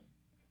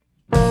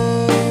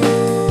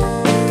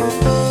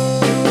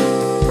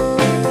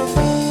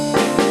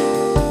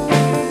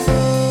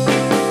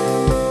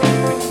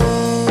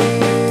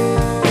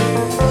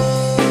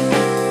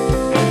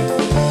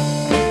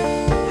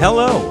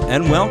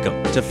and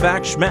welcome to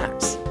Fact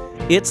Schmacks.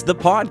 It's the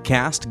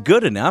podcast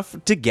good enough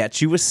to get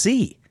you a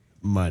C.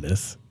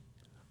 Minus.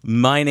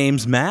 My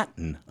name's Matt,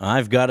 and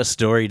I've got a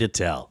story to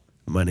tell.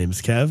 My name's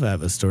Kev. I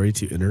have a story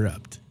to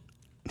interrupt.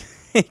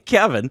 Hey,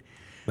 Kevin.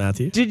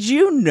 Matthew? Did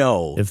you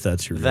know... If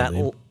that's your real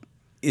name.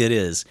 It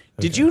is.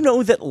 Okay. Did you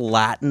know that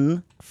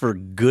Latin for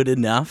good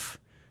enough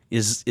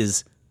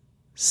is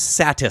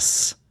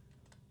satis?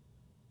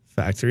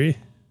 Factory?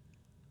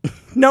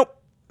 Nope.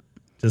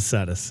 Just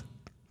satis.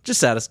 Just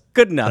satis.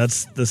 Good enough.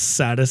 That's the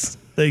saddest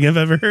thing I've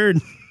ever heard.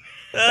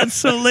 That's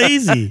so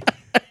lazy.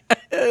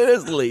 It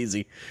is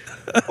lazy.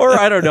 Or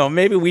I don't know.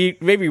 Maybe we're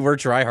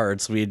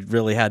tryhards. We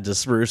really had to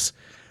spruce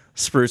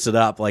it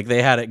up. Like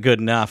they had it good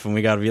enough, and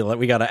we got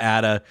to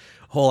add a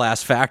whole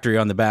ass factory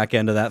on the back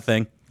end of that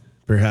thing.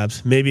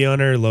 Perhaps. Maybe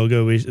on our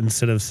logo, we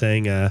instead of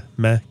saying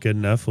meh, good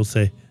enough, we'll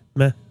say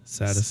meh,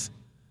 satis.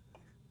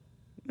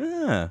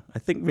 Yeah, I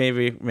think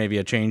maybe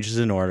a change is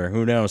in order.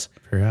 Who knows?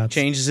 Perhaps.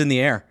 Change is in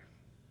the air.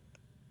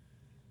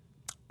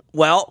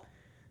 Well,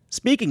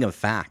 speaking of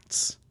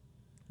facts,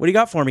 what do you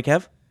got for me,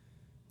 Kev?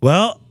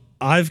 Well,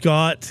 I've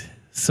got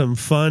some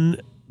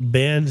fun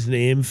band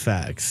name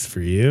facts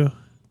for you.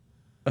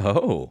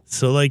 Oh.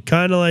 So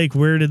kind of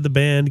where did the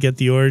band get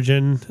the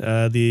origin,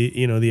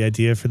 the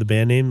idea for the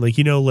band name?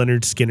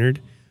 Leonard Skinner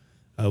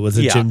was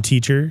a gym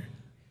teacher.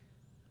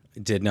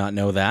 Did not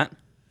know that.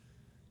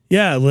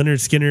 Yeah, Leonard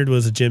Skinner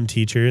was a gym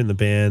teacher in the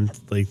band.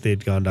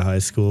 They'd gone to high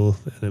school,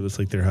 and it was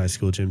their high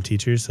school gym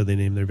teacher, so they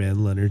named their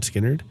band Leonard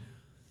Skinner.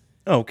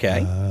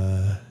 Okay.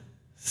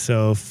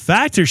 So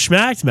fact or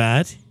schmacked,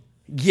 Matt?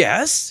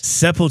 Yes.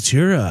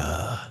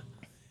 Sepultura.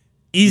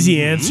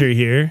 Easy answer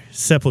here.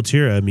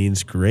 Sepultura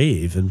means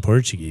grave in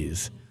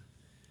Portuguese.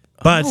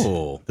 But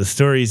the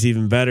story's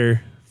even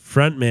better.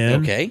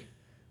 Frontman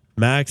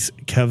Max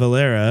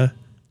Cavalera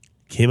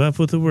came up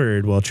with the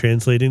word while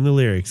translating the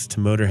lyrics to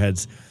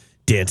Motorhead's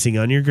Dancing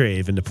on Your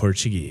Grave into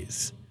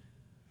Portuguese.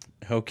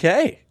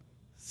 Okay.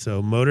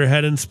 So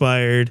Motorhead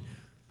inspired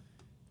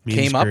means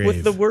came up grave.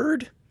 with the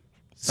word?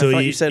 So I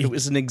thought you said it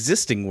was an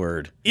existing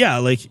word.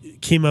 Yeah,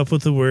 came up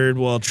with the word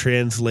while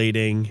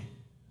translating.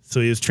 So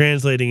he was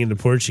translating into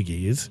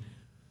Portuguese.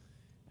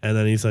 And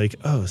then he's like,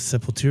 oh,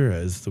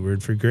 sepultura is the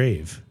word for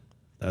grave.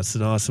 That's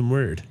an awesome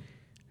word.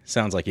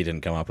 Sounds like he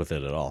didn't come up with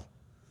it at all.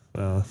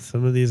 Well,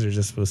 some of these are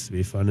just supposed to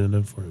be fun and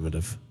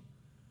informative.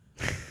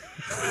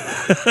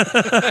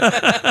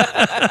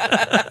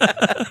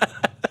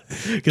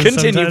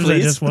 Continue, sometimes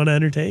please. I just want to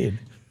entertain.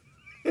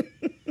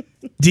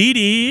 Dee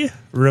Dee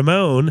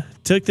Ramone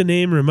took the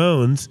name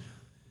Ramones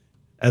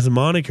as a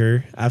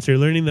moniker after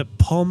learning that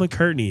Paul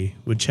McCartney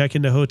would check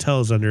into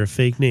hotels under a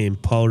fake name,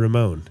 Paul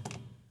Ramone.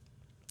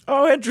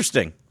 Oh,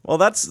 interesting. Well,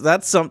 that's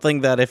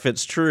something that if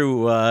it's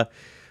true,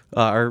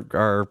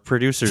 our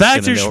producers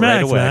Fact going or to know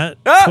right schmack, away.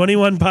 Matt?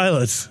 21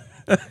 Pilots.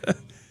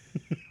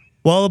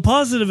 While a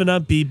positive and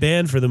upbeat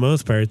band for the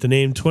most part, the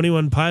name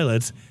 21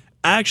 Pilots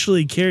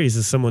actually carries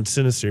a somewhat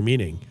sinister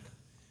meaning.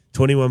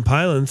 21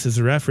 Pilots is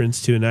a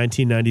reference to a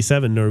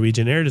 1997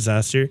 Norwegian air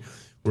disaster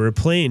where a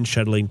plane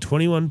shuttling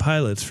 21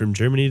 pilots from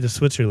Germany to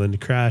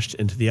Switzerland crashed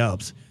into the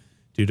Alps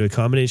due to a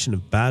combination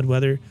of bad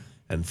weather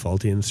and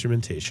faulty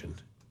instrumentation.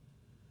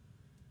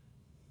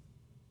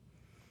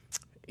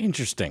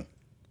 Interesting.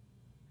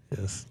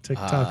 Yes,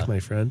 TikTok, my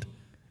friend.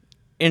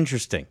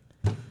 Interesting.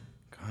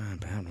 God,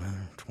 bad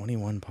weather.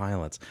 21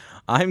 Pilots.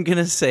 I'm going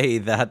to say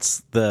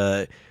that's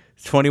the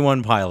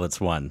 21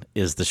 Pilots one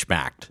is the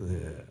schmacked.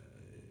 Yeah,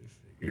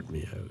 figured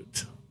me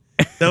out.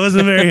 That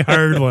wasn't a very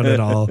hard one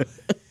at all.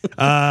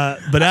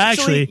 But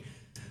actually,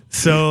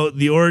 so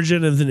the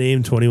origin of the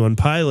name 21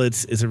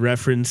 Pilots is a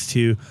reference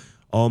to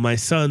All My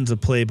Sons, a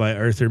play by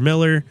Arthur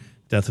Miller,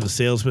 Death of a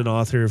Salesman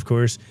author, of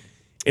course.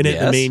 In it,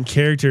 the main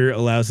character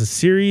allows a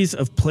series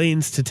of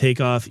planes to take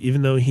off,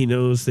 even though he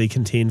knows they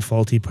contain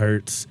faulty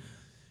parts,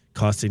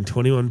 costing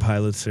 21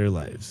 pilots their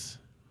lives.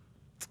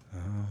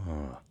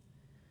 Oh.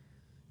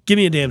 Give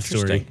me a damn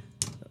story.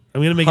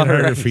 I'm going to make it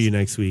harder for you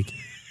next week.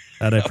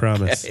 That I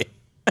promise.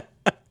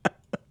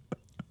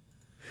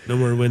 No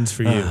more wins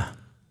for you.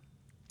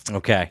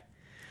 Okay.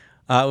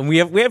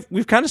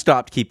 We've kind of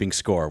stopped keeping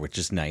score, which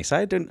is nice.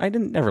 I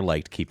never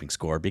liked keeping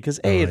score because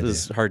A, it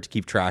was hard to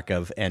keep track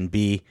of, and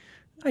B,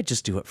 I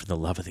just do it for the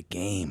love of the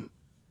game.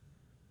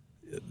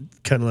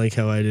 Kind of like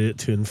how I did it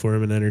to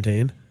inform and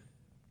entertain.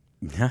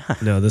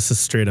 No, this is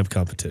straight up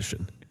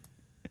competition.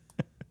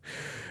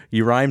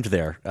 You rhymed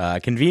there.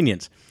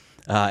 Convenient.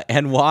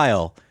 And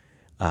while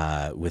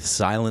with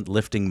silent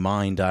lifting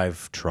mind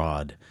I've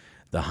trod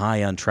the high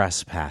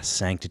untrespassed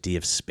sanctity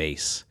of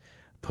space,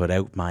 put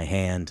out my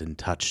hand and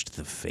touched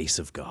the face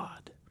of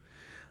God.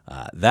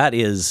 That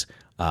is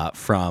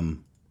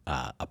from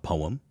a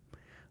poem.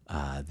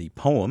 The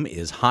poem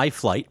is High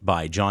Flight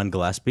by John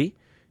Gillespie.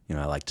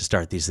 I like to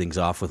start these things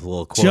off with a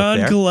little quote John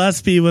there.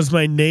 Gillespie was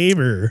my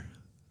neighbor.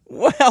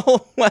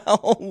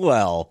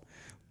 Well.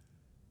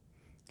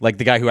 Like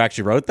the guy who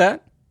actually wrote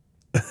that?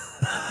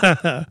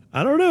 I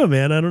don't know,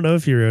 man. I don't know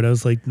if he wrote. I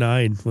was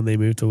 9 when they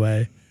moved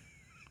away.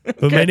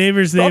 But my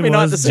neighbor's name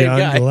was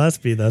John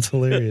Gillespie. That's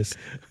hilarious.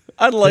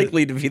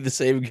 Unlikely to be the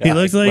same guy. He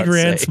looked like let's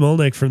Rand say.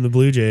 Smolnik from the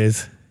Blue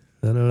Jays.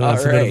 I know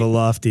that's a bit of a right.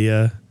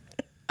 lofty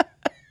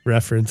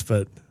reference,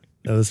 but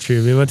that was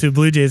true. We went to a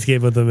Blue Jays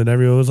game with him, and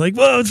everyone was like,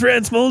 "Whoa, it's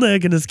Rand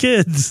Smolnik and his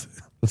kids."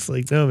 It's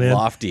like, no, man.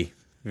 Lofty.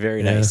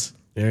 Very nice.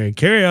 All right,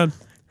 carry on.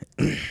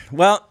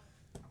 Well,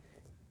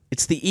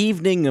 it's the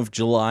evening of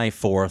July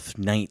 4th,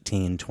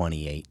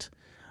 1928,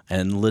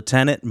 and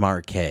Lieutenant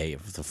Marquet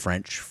of the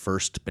French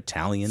 1st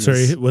Battalion.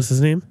 Sorry, what's his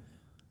name?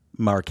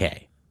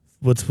 Marquet.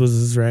 Was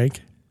his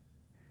rank?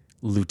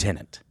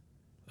 Lieutenant.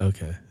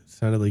 Okay.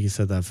 Sounded like you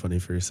said that funny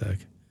for a sec.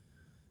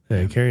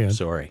 Hey, carry on.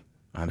 Sorry.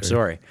 I'm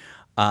sorry.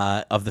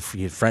 Of the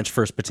French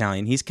 1st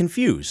Battalion. He's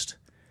confused.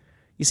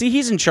 You see,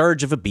 he's in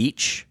charge of a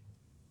beach.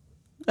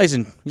 He's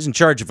in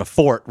charge of a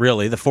fort,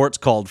 really. The fort's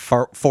called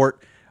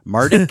Fort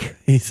Mardyk.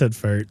 He said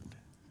fart.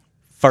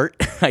 Fart.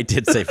 I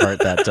did say fart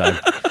that time.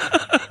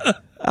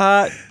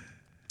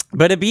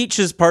 But a beach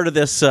is part of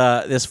this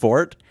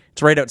fort.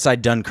 It's right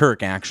outside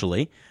Dunkirk,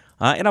 actually.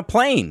 And a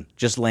plane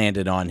just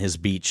landed on his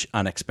beach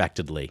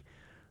unexpectedly.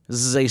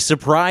 This is a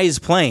surprise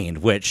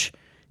plane, which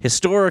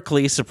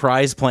historically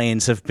surprise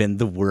planes have been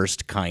the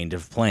worst kind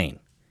of plane.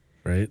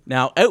 Right.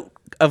 Now, out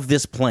of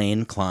this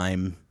plane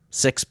climb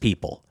 6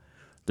 people.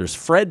 There's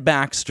Fred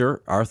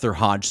Baxter, Arthur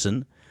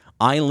Hodgson,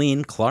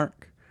 Eileen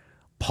Clark,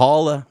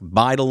 Paula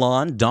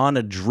Beidolon,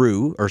 Donald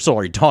Drew,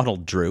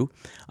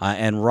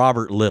 and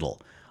Robert Little.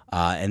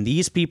 And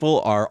these people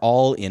are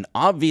all in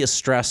obvious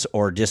stress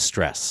or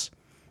distress.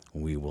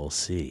 We will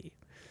see.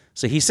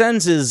 So he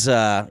sends his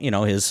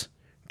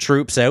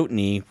troops out, and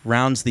he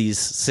rounds these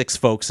 6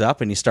 folks up,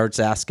 and he starts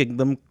asking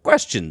them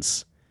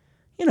questions.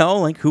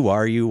 Like, who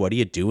are you? What are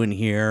you doing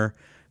here?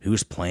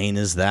 Whose plane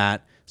is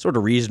that? Sort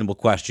of reasonable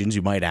questions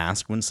you might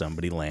ask when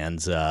somebody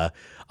lands a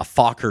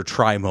Fokker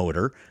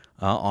trimotor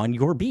on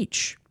your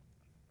beach.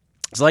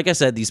 So like I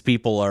said, these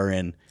people are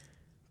in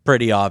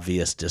pretty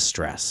obvious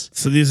distress.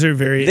 So these are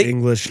very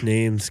English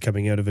names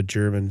coming out of a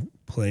German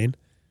plane?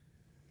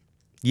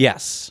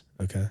 Yes.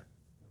 Okay.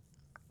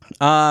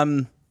 Yeah.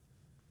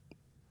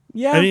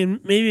 I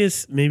mean, maybe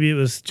it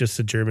was just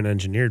a German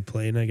engineered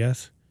plane, I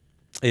guess.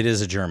 It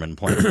is a German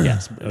plane,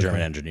 yes, a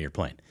German engineered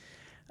plane.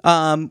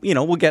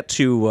 We'll get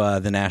to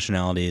the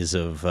nationalities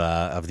of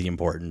the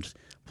important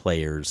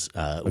players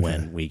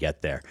when we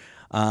get there.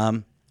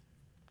 Now,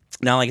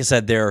 like I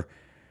said, they're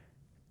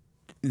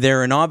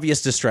in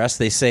obvious distress.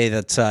 They say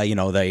that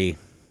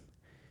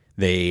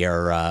they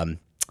are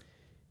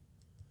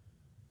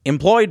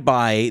employed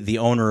by the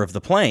owner of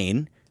the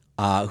plane,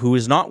 who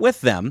is not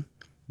with them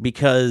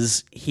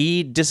because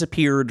he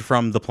disappeared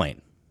from the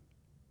plane.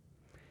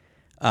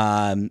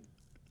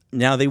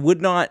 Now, they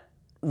would not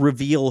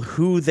reveal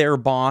who their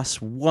boss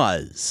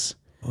was,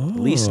 at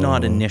least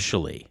not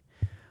initially.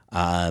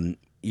 You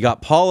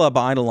got Paula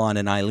Beidolon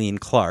and Eileen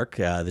Clark,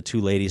 the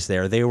 2 ladies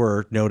there. They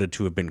were noted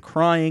to have been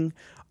crying.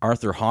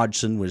 Arthur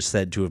Hodgson was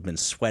said to have been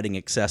sweating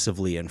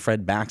excessively, and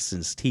Fred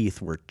Baxton's teeth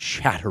were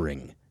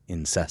chattering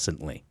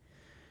incessantly.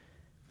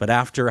 But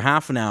after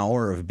half an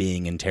hour of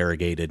being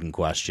interrogated and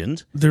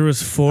questioned, there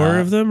was 4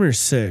 of them or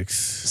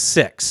 6?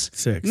 6.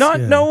 6.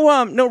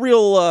 No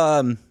real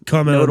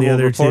comment on the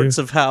other reports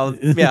 2 of how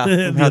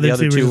the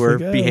other 2 were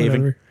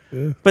behaving.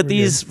 But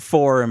these good.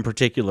 4 in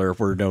particular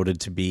were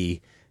noted to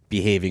be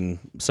behaving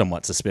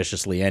somewhat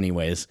suspiciously,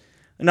 anyways.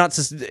 Not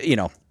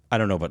I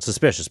don't know about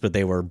suspicious, but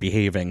they were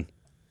behaving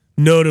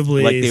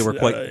notably like they were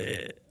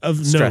quite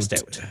stressed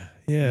out.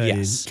 Yeah,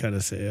 yes. you kind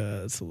of say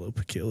it's a little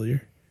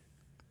peculiar.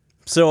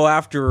 So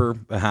after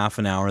a half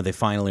an hour, they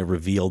finally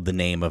revealed the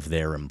name of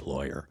their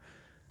employer,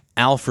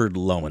 Alfred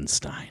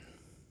Lowenstein.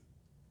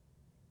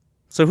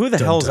 So who the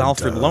hell is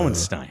Alfred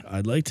Lowenstein?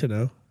 I'd like to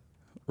know.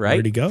 Right?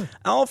 Where'd he go?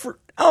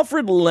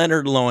 Alfred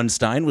Leonard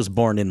Lowenstein was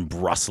born in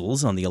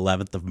Brussels on the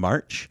 11th of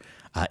March,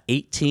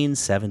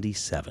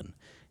 1877.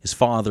 His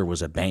father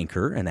was a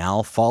banker, and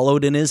Al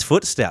followed in his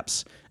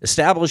footsteps,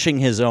 establishing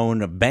his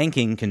own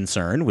banking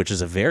concern, which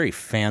is a very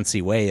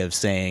fancy way of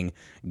saying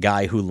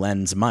guy who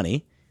lends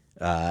money.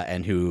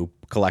 And who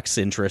collects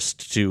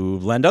interest to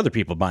lend other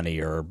people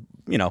money, or,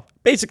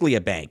 basically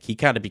a bank. He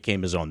kind of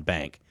became his own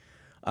bank.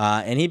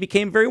 And he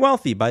became very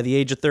wealthy by the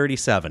age of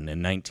 37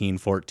 in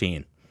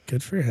 1914.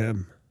 Good for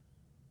him.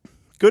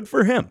 Good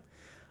for him.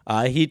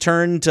 He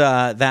turned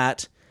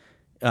that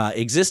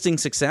existing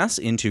success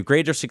into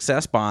greater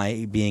success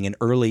by being an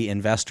early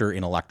investor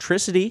in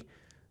electricity.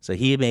 So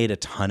he made a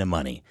ton of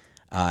money.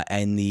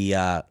 In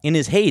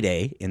his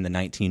heyday in the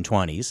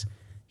 1920s,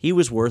 he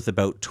was worth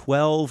about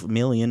 £12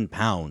 million,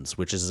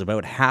 which is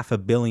about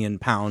 £500 million in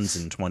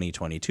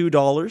 2022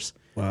 dollars.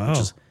 Wow. Which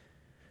is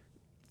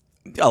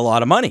a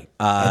lot of money.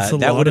 That's a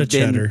that lot would of have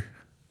been, cheddar.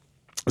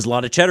 It was a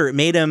lot of cheddar. It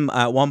made him,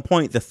 at one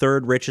point, the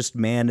 3rd richest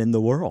man in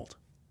the world.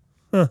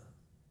 Huh.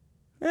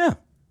 Yeah.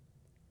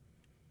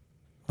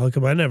 How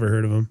come I never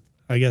heard of him?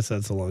 I guess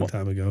that's a long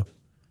time ago.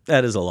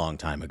 That is a long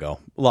time ago.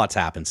 Lots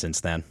happened since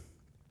then.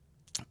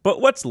 But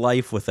what's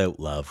life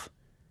without love?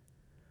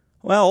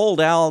 Well,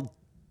 old Al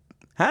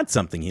had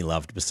something he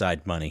loved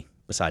besides money.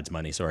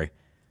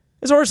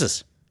 His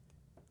horses.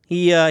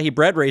 He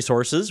bred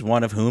racehorses,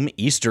 one of whom,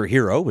 Easter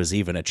Hero, was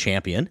even a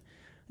champion.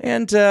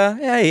 And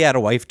he had a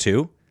wife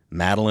too,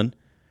 Madeline.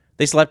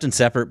 They slept in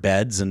separate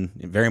beds, and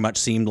it very much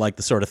seemed like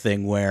the sort of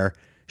thing where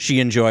she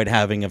enjoyed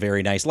having a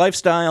very nice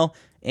lifestyle,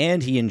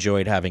 and he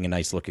enjoyed having a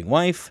nice-looking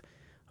wife.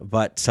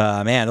 But,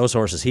 man, those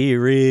horses, he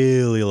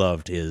really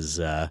loved his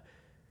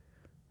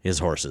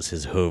horses,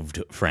 his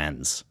hooved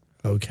friends.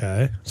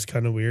 Okay. It's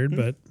kind of weird,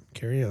 but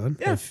carry on.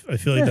 Yeah. I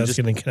feel like that's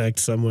going to connect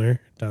somewhere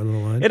down the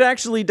line. It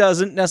actually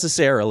doesn't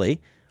necessarily,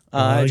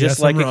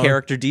 just like a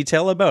character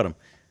detail about him.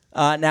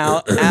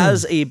 Now,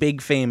 as a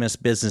big famous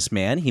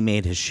businessman, he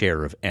made his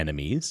share of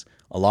enemies,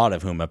 a lot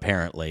of them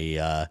apparently,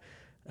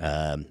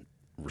 but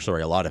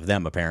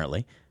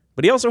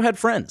he also had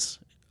friends.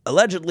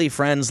 Allegedly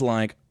friends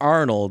like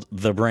Arnold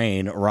the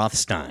Brain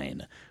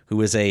Rothstein, who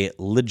was a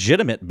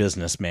legitimate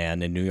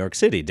businessman in New York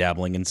City,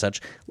 dabbling in such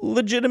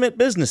legitimate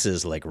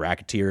businesses like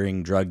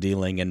racketeering, drug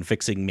dealing, and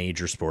fixing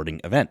major sporting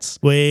events.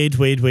 Wait.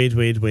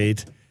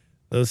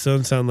 Those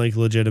don't sound like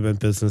legitimate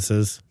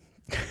businesses.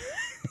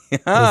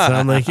 Those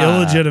sound like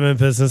illegitimate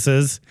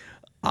businesses.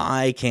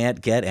 I can't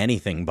get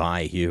anything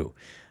by you.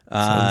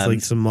 Sounds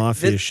like some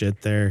mafia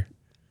shit there.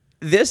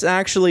 This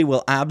actually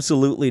will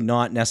absolutely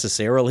not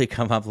necessarily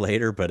come up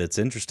later, but it's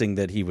interesting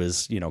that he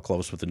was,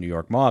 close with a New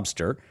York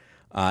mobster.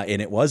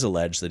 And it was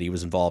alleged that he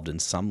was involved in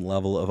some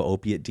level of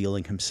opiate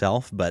dealing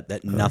himself, but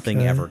that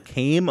nothing ever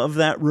came of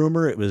that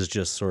rumor. It was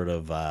just sort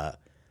of what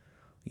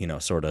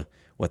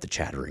the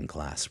chattering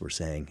class were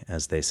saying,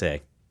 as they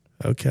say.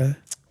 Okay.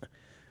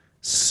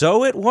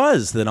 So it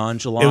was that on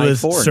July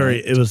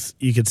 4th.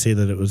 You could say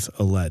that it was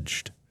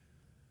alleged.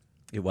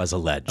 It was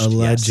alleged.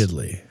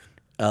 Allegedly. Yes.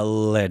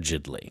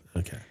 Allegedly.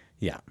 Okay.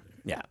 Yeah.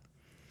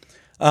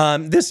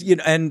 This,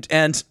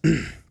 and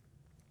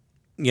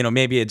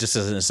maybe it just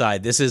as an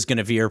aside, this is going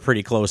to veer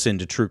pretty close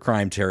into true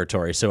crime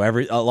territory. So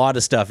a lot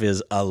of stuff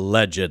is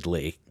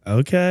allegedly.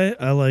 Okay,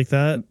 I like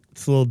that.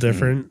 It's a little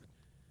different.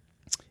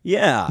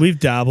 Yeah, we've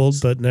dabbled,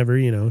 but never,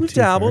 we've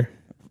dabbled. Far.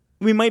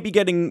 We might be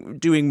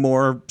doing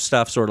more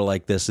stuff sort of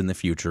like this in the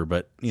future,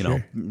 but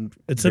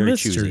it's a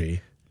mystery.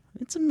 Choosy.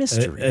 It's a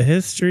mystery. A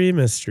history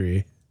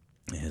mystery.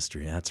 A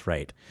history. That's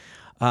right.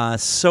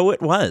 So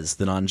it was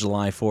that on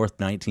July 4th,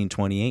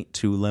 1928,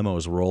 two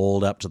limos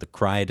rolled up to the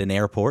Croydon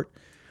Airport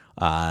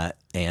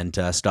and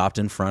stopped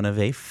in front of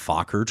a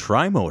Fokker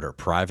Trimotor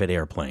private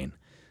airplane.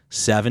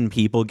 7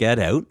 people get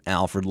out: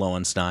 Alfred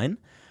Lowenstein,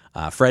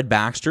 Fred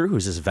Baxter,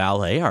 who's his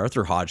valet,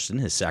 Arthur Hodgson,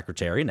 his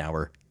secretary. Now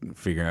we're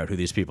figuring out who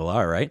these people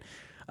are, right?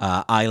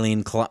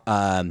 Eileen,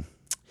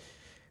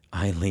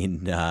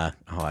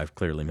 I've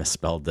clearly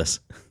misspelled this.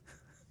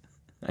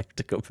 I have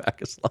to go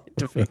back a slide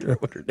to figure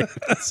out what her name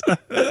is.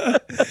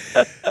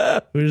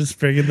 We're just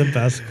bringing the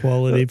best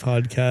quality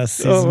podcast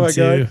season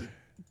 2. God.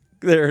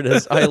 There it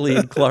is.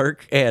 Eileen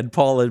Clark and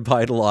Paul and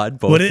Pidalon,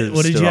 both what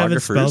did you have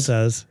it spelled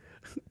as?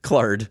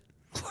 Claude.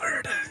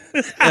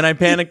 And I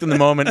panicked in the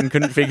moment and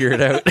couldn't figure it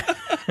out.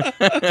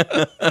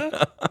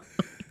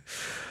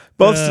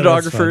 Both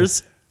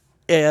stenographers,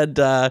 and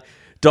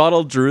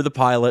Donald Drew, the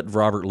pilot,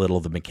 Robert Little,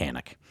 the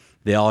mechanic.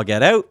 They all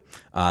get out.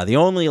 The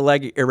only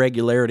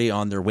irregularity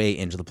on their way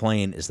into the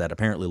plane is that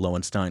apparently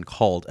Lowenstein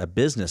called a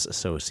business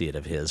associate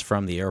of his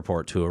from the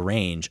airport to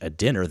arrange a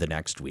dinner the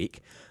next week.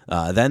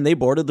 Then they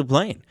boarded the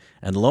plane,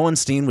 and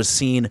Lowenstein was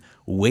seen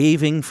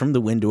waving from the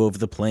window of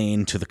the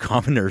plane to the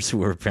commoners who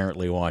were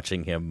apparently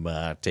watching him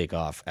take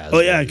off.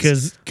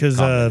 Because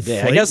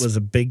flight was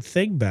a big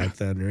thing back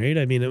then, right?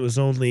 I mean, it was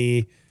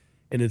only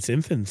in its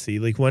infancy.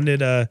 Like, when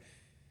did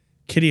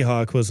Kitty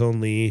Hawk was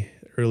only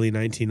early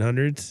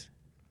 1900s?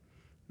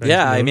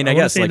 Yeah, I mean, I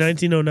guess like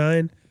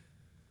 1909.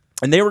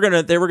 And they were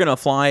gonna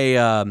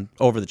fly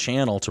over the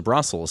channel to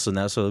Brussels, and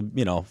that's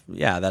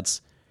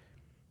that's.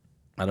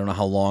 I don't know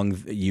how long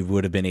you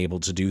would have been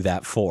able to do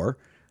that for,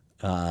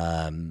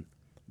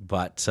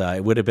 but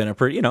it would have been a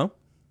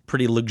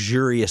pretty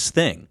luxurious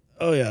thing.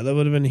 Oh yeah, that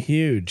would have been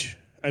huge.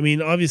 I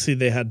mean, obviously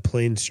they had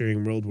planes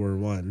during World War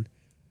I.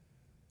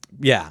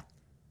 Yeah,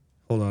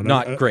 hold on,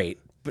 not great,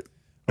 but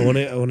I want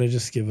to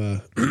just give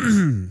a.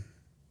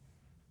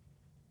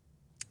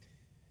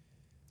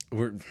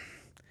 We're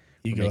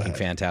making ahead.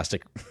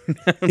 Fantastic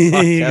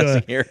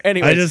podcasting here.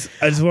 Anyway, I just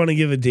want to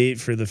give a date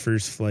for the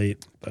first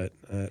flight, but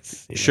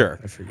sure.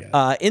 I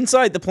forget.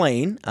 Inside the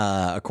plane,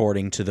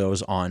 according to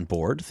those on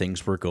board,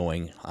 things were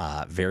going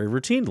very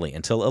routinely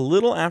until a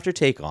little after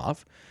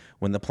takeoff,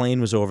 when the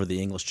plane was over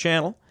the English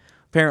Channel.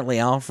 Apparently,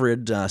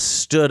 Alfred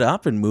stood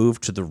up and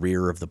moved to the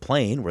rear of the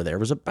plane, where there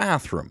was a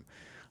bathroom.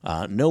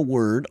 No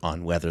word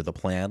on whether the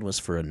plan was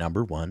for a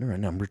number 1 or a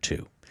number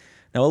 2.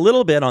 Now, a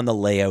little bit on the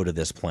layout of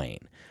this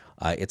plane.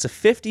 It's a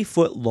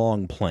 50-foot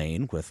long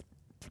plane with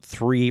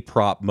 3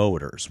 prop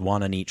motors,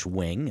 1 on each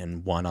wing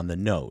and 1 on the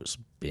nose,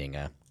 being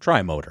a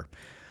trimotor.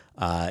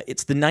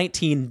 It's the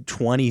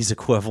 1920s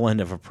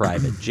equivalent of a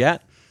private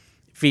jet.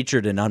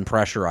 Featured an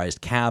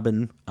unpressurized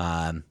cabin,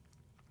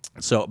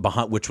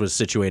 which was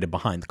situated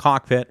behind the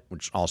cockpit,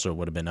 which also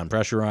would have been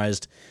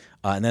unpressurized.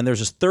 And then there's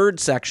this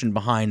third section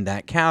behind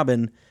that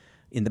cabin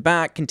in the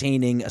back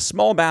containing a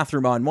small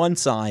bathroom on one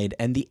side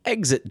and the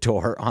exit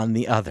door on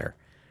the other.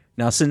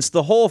 Now, since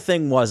the whole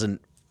thing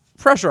wasn't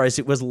pressurized,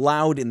 it was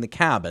loud in the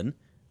cabin.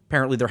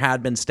 Apparently, there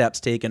had been steps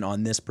taken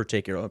on this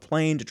particular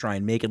plane to try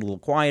and make it a little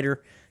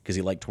quieter because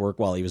he liked to work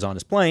while he was on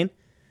his plane.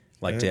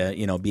 Like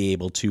to, be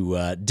able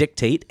to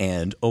dictate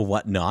and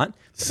whatnot.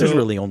 So there's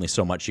really only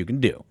so much you can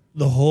do.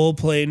 The whole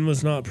plane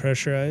was not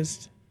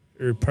pressurized,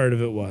 or part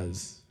of it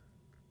was?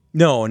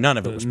 No, none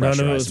of it was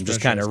pressurized. I'm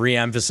just kind of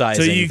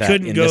re-emphasizing so you that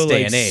couldn't in go this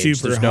day like and age,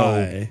 super there's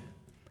high.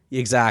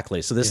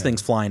 Exactly. So this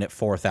thing's flying at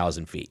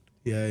 4,000 feet.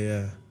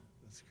 Yeah.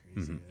 That's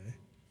crazy.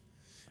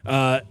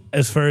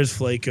 As far as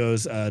flight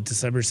goes,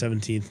 December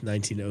 17th,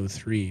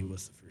 1903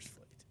 was the first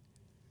flight.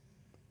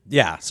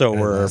 Yeah, so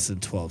And we're less than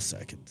 12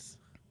 seconds.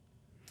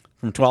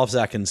 from 12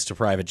 seconds to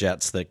private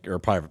jets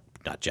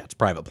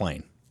private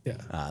plane.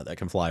 Yeah. That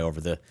can fly over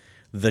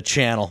the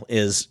channel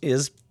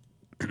is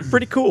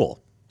pretty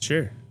cool.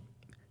 Sure.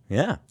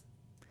 Yeah.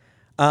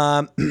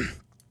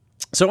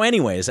 So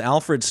anyways,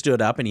 Alfred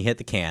stood up and he hit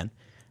the can.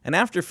 And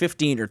after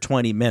 15 or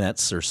 20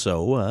 minutes or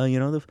so,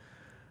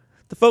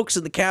 the folks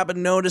in the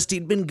cabin noticed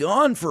he'd been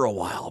gone for a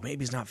while.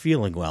 Maybe he's not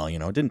feeling well. It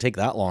didn't take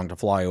that long to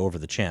fly over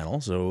the channel.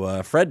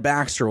 So Fred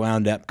Baxter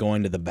wound up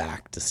going to the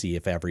back to see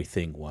if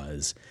everything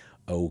was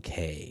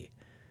okay.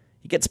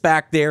 He gets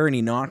back there and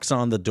he knocks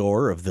on the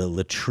door of the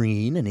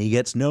latrine and he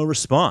gets no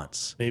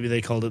response. Maybe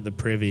they called it the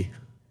privy.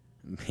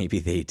 Maybe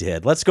they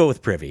did. Let's go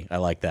with privy. I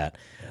like that.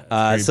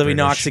 very So he British.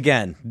 knocks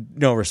again.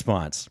 No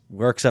response.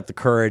 Works up the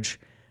courage.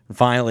 And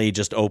finally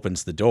just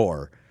opens the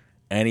door.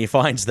 And he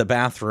finds the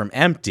bathroom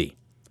empty.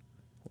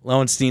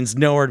 Lowenstein's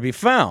nowhere to be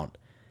found.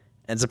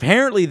 And it's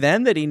apparently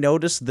then that he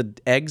noticed the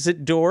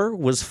exit door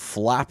was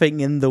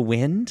flapping in the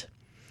wind.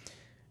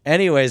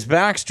 Anyways,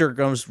 Baxter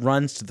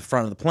runs to the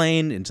front of the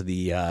plane, into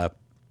the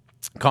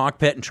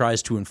cockpit, and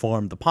tries to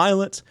inform the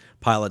pilots.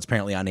 Pilot's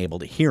apparently unable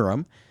to hear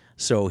him.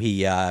 So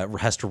he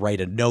has to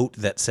write a note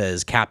that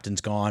says "Captain's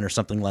gone" or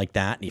something like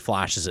that, and he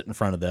flashes it in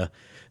front of the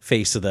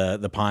face of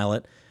the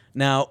pilot.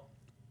 Now,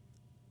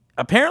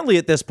 apparently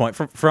at this point,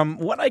 from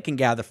what I can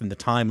gather from the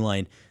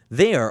timeline,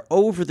 they are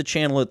over the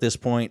channel at this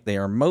point. They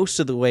are most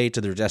of the way to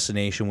their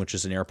destination, which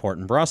is an airport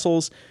in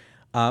Brussels.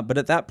 But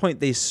at that point,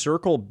 they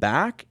circle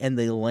back and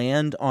they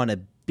land on a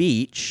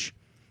beach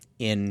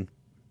in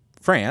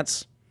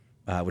France,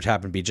 which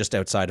happened to be just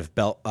outside of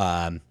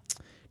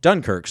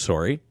Dunkirk,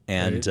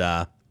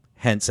 and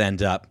hence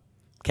end up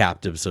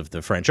captives of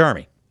the French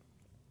army.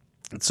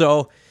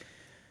 So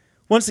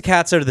once the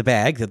cat's out of the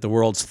bag that the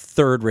world's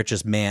third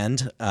richest man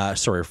had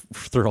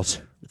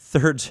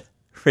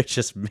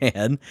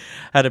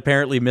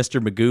apparently Mr.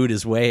 Magooed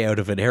his way out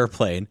of an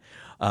airplane,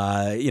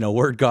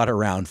 word got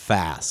around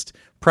fast.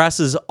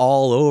 Press is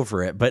all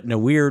over it, but in a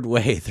weird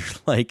way, they're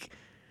like,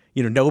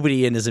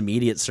 nobody in his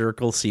immediate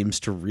circle seems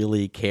to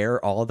really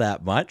care all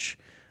that much.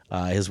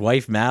 His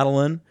wife,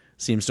 Madeline,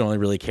 seems to only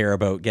really care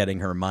about getting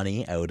her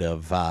money out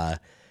of the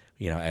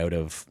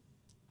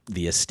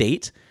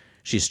estate.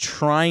 She's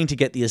trying to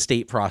get the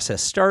estate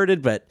process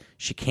started, but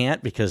she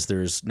can't because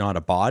there's not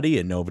a body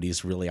and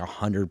nobody's really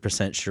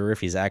 100% sure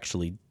if he's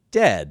actually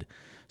dead.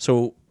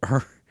 So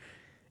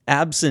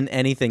absent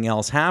anything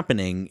else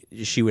happening,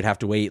 she would have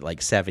to wait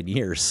like 7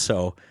 years.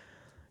 So,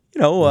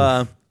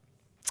 what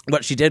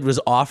she did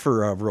was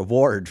offer a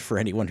reward for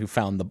anyone who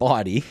found the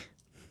body.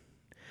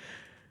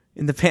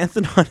 In the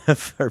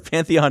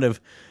pantheon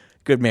of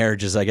good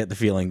marriages, I get the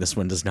feeling this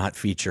one does not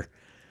feature.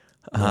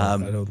 No, I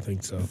don't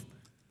think so.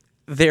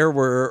 There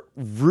were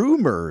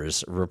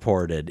rumors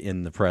reported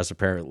in the press,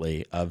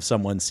 apparently, of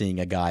someone seeing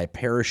a guy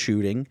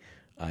parachuting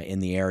in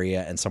the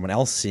area and someone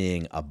else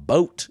seeing a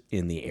boat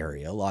in the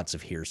area. Lots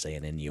of hearsay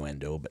and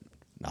innuendo, but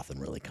nothing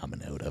really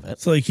coming out of it.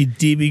 It's like he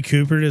DB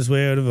Coopered his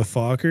way out of a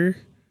Fokker.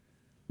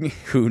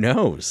 Who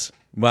knows?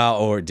 Well,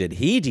 or did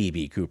he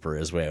DB Cooper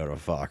his way out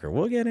of a Fokker?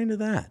 We'll get into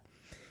that.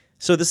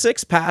 So the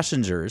 6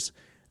 passengers,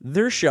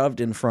 they're shoved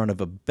in front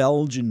of a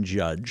Belgian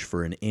judge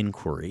for an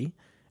inquiry,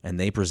 and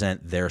they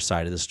present their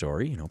side of the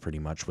story, pretty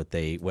much what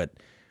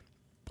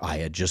I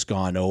had just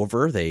gone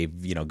over. They,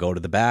 go to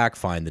the back,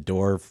 find the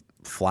door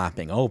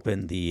flapping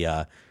open.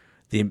 The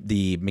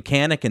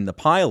mechanic and the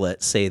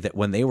pilot say that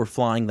when they were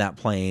flying that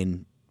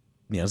plane,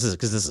 this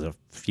is a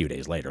few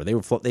days later,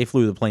 they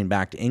flew the plane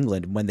back to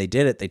England. And when they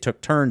did it, they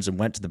took turns and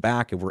went to the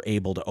back and were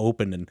able to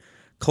open and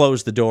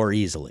close the door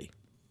easily.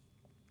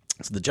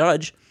 So the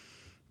judge,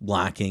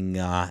 lacking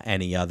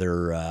any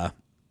other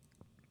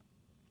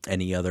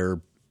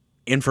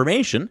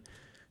information,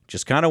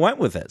 just kind of went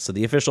with it. So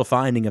the official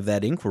finding of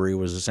that inquiry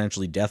was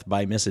essentially death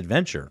by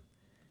misadventure.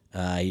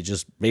 He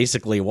just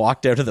basically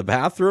walked out of the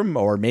bathroom,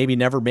 or maybe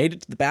never made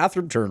it to the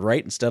bathroom, turned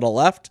right instead of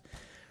left.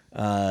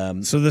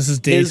 So this is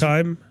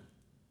daytime?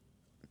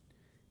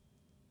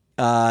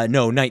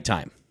 No,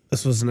 nighttime.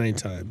 This was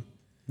nighttime.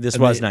 This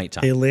was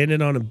nighttime. They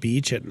landed on a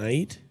beach at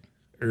night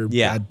or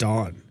at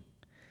dawn?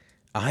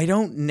 I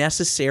don't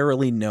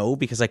necessarily know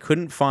because I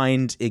couldn't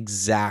find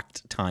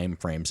exact time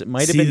frames. It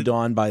might have been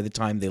dawn by the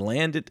time they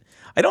landed.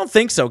 I don't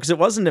think so because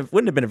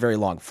wouldn't have been a very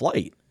long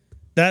flight.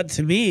 That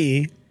to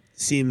me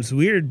seems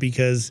weird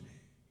because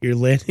you're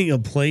landing a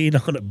plane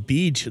on a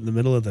beach in the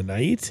middle of the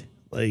night.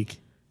 Like,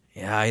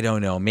 Yeah, I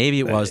don't know. Maybe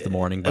it was the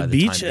morning by the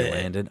beach, time they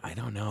landed. I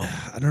don't know.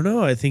 I don't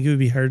know. I think it would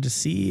be hard to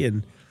see,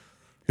 and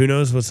who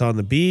knows what's on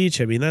the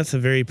beach. I mean, that's a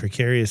very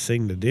precarious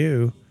thing to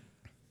do.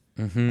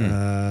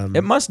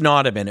 It must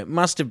not have been. It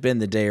must have been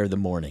the day or the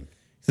morning.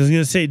 I was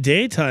going to say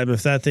daytime,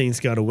 if that thing's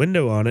got a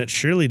window on it,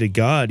 surely to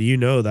God, you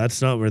know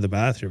that's not where the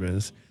bathroom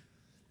is.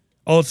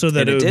 Also,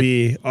 that And it it would did-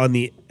 be on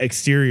the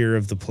exterior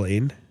of the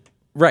plane.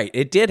 Right.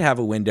 It did have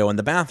a window, and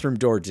the bathroom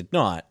door did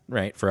not,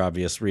 right, for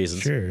obvious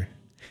reasons. Sure.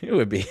 It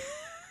would be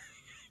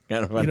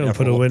kind of You don't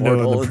put a window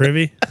in the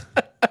privy.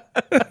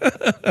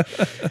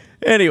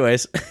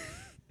 Anyways.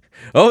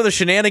 Oh, the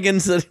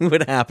shenanigans that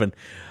would happen.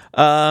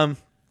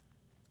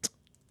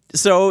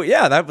 So,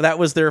 yeah, that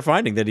was their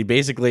finding, that he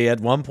basically at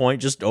one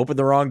point just opened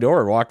the wrong door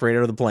and walked right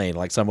out of the plane,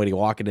 like somebody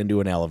walking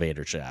into an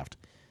elevator shaft.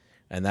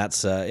 And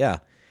that's, yeah.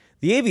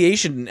 The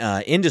aviation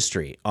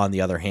industry, on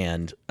the other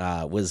hand,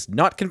 was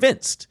not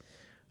convinced.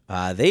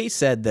 They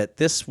said that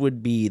this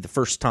would be the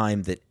first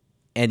time that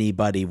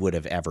anybody would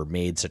have ever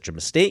made such a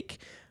mistake,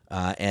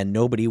 and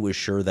nobody was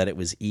sure that it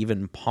was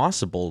even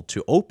possible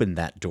to open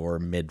that door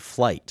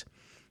mid-flight.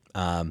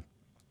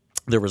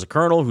 There was a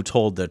colonel who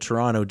told the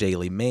Toronto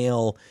Daily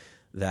Mail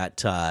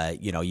that,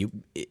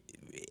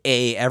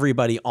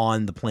 everybody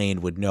on the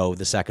plane would know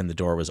the second the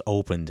door was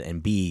opened,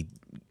 and B,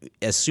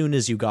 as soon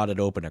as you got it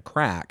open a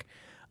crack,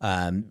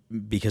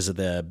 because of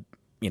the,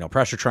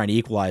 pressure trying to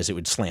equalize, it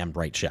would slam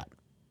right shut.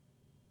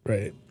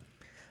 Right.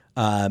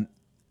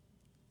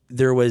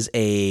 There was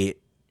the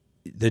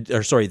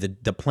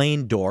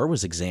plane door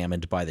was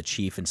examined by the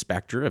chief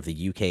inspector of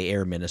the UK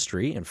Air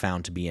Ministry and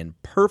found to be in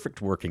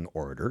perfect working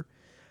order.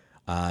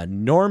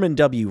 Norman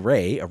W.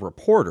 Ray, a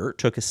reporter,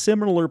 took a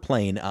similar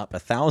plane up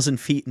 1,000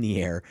 feet in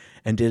the air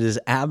and did his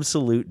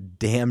absolute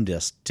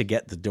damnedest to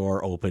get the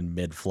door open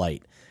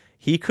mid-flight.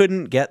 He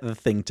couldn't get the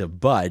thing to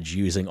budge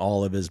using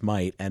all of his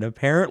might, and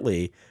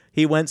apparently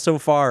he went so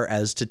far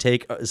as to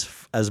take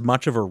as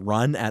much of a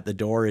run at the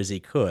door as he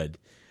could.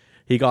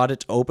 He got it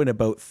to open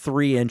about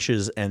 3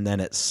 inches, and then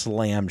it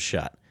slammed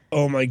shut.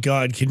 Oh, my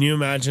God. Can you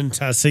imagine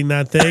testing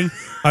that thing?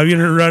 I'm going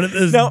to run at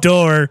this No.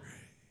 door.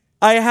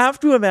 I have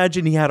to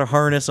imagine he had a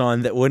harness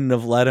on that wouldn't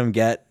have let him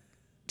get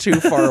too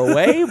far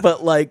away,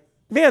 but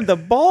man, the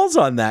balls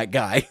on that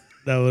guy.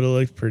 That would have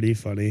looked pretty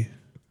funny.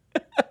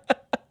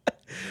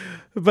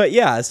 But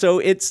yeah, so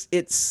it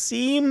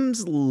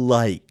seems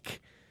like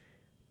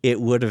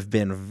it would have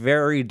been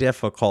very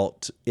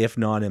difficult, if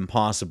not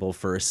impossible,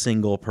 for a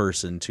single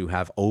person to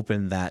have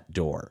opened that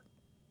door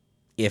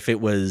if it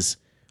was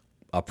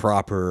a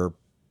proper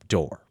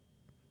door.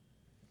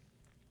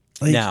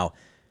 Now,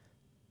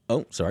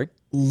 sorry.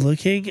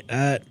 Looking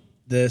at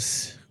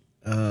this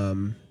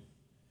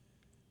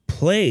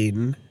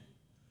plane,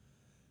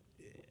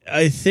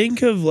 I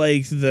think of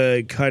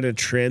the kind of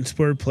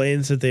transport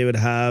planes that they would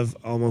have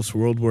almost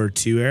World War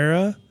II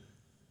era.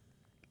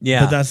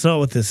 Yeah. But that's not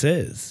what this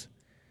is.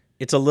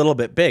 It's a little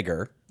bit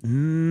bigger.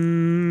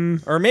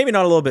 Or maybe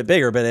not a little bit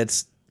bigger, but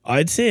it's...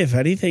 I'd say if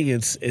anything,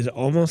 it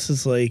almost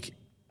is like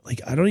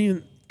I don't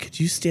even... Could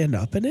you stand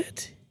up in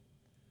it?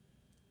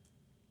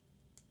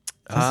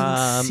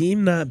 Doesn't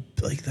seem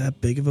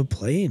that big of a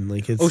plane.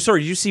 It's. Oh,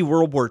 sorry. Did you see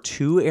World War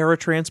II era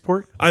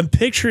transport? I'm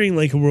picturing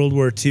a World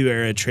War II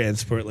era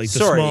transport, the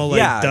small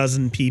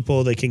dozen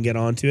people that can get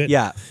onto it.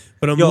 Yeah,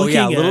 but I'm looking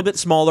a little bit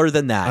smaller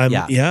than that.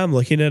 I'm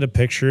looking at a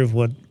picture of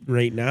what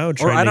right now.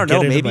 Or I don't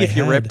know. Maybe if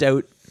you ripped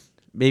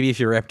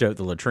out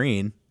the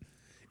latrine.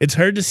 It's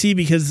hard to see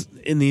because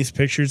in these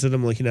pictures that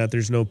I'm looking at,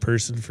 there's no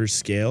person for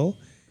scale.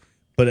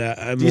 But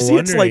I'm Do you see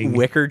wondering, it's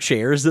wicker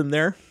chairs in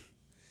there?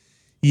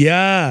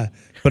 Yeah.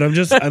 But I'm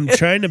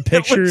trying to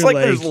picture it looks like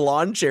there's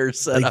lawn chairs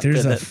set up in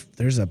it.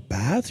 There's a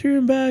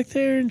bathroom back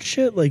there and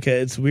shit.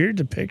 It's weird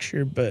to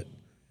picture, but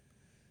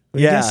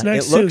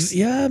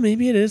yeah,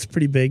 maybe it is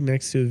pretty big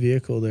next to a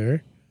vehicle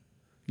there.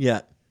 Yeah,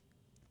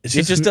 it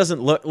just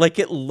doesn't look like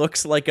it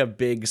looks like a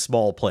big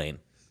small plane.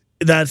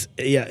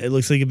 It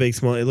looks like a big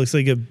small. It looks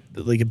like a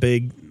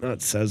big,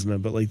 not Cessna,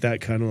 but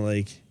that kind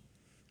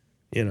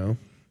of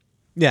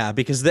Yeah,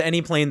 because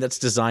any plane that's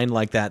designed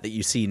like that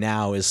you see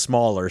now is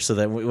smaller, so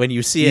that when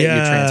you see it, you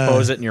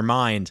transpose it in your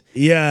mind.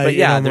 Yeah, but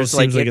yeah, it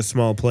seems like a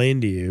small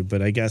plane to you,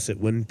 but I guess it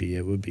wouldn't be.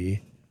 It would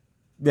be.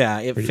 Yeah,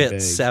 it fits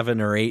big.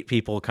 7 or 8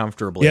 people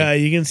comfortably. Yeah,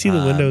 you can see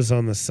the windows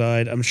on the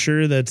side. I'm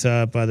sure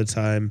that by the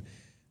time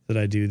that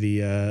I do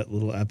the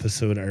little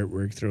episode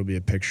artwork, there will be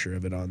a picture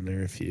of it on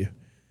there.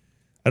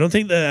 I don't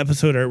think the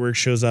episode artwork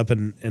shows up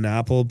in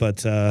Apple,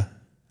 but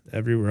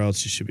everywhere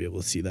else you should be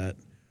able to see that.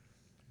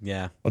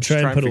 Yeah, I'll try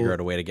and figure out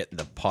a way to get in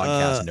the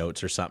podcast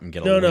notes or something.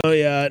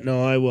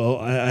 I will.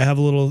 I have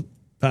a little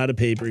pad of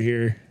paper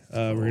here.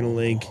 We're gonna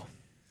link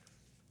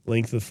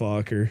the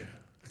Fokker.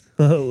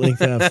 link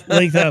that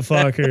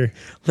Fokker.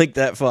 Link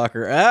that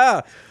Fokker.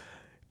 Ah,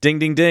 ding,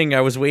 ding, ding! I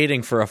was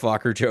waiting for a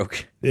Fokker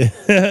joke.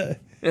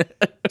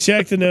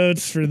 Check the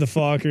notes for the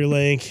Fokker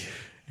link.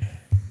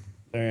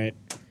 All right,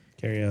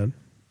 carry on.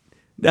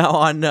 Now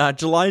on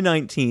July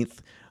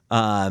 19th.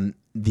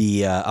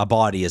 a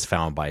body is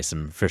found by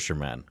some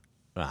fishermen.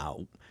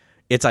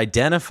 It's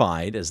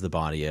identified as the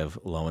body of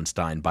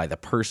Lowenstein by the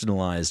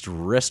personalized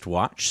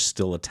wristwatch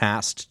still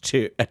attached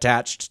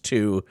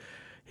to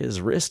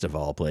his wrist, of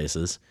all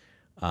places.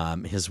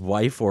 His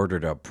wife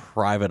ordered a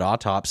private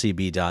autopsy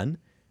be done.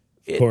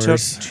 It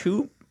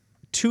took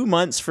two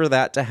months for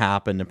that to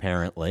happen,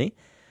 apparently.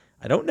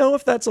 I don't know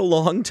if that's a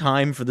long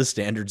time for the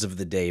standards of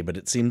the day, but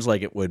it seems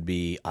like it would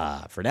be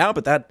for now.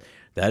 But that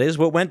is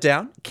what went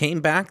down.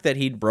 Came back that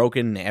he'd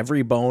broken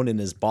every bone in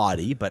his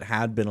body, but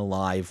had been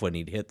alive when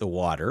he'd hit the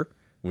water,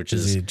 which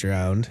is he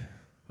drowned.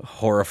 A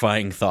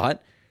horrifying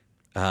thought.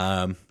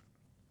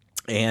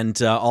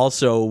 And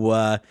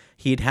also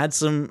he'd had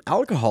some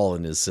alcohol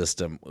in his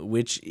system,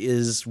 which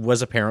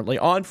was apparently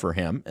odd for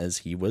him, as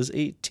he was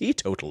a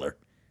teetotaler,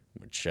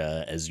 which,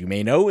 as you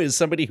may know, is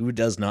somebody who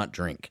does not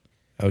drink.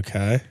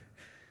 Okay.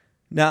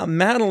 Now,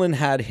 Madeline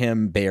had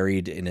him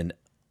buried in an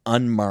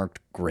unmarked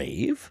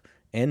grave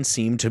and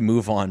seemed to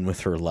move on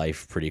with her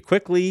life pretty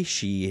quickly.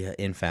 She,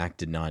 in fact,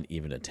 did not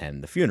even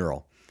attend the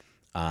funeral.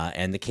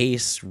 And the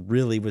case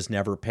really was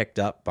never picked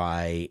up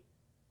by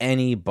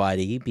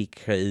anybody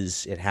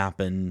because it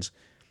happened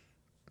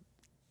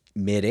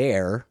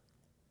midair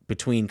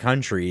between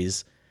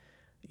countries.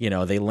 You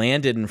know, they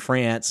landed in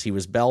France. He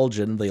was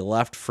Belgian. They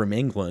left from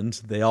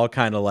England. They all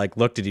kind of like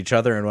looked at each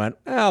other and went,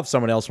 if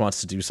someone else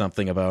wants to do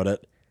something about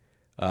it.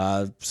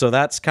 So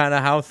that's kind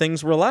of how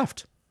things were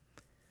left.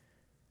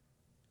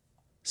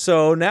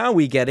 So now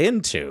we get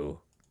into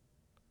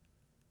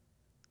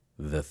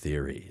the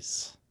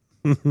theories.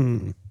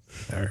 All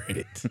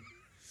right.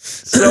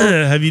 So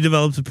have you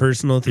developed a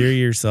personal theory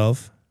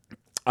yourself?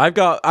 I've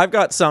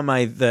got some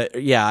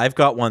I've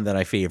got one that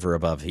I favor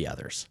above the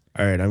others.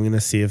 All right, I'm going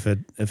to see if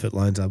it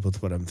lines up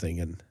with what I'm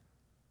thinking.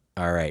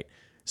 All right.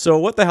 So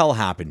what the hell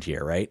happened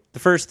here, right? The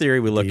first theory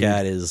we look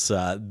at is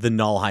the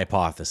null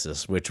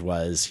hypothesis, which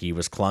was he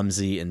was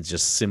clumsy and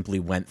just simply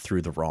went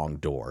through the wrong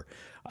door.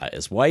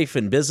 His wife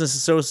and business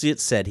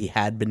associates said he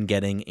had been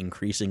getting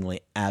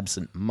increasingly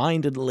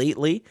absent-minded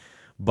lately,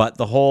 but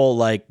the whole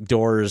like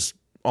doors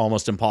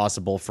almost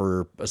impossible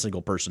for a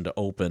single person to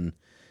open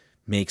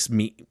makes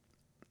it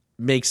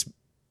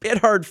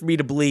hard for me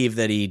to believe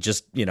that he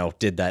just,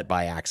 did that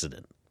by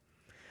accident.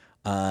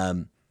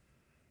 What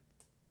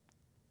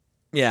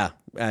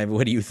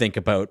do you think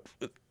about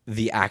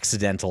the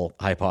accidental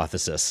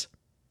hypothesis?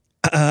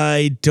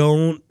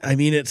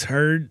 It's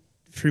hard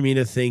for me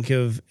to think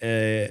of,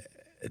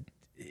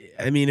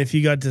 if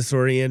you got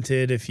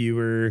disoriented, if you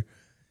were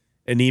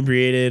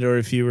inebriated, or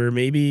if you were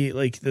maybe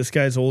like this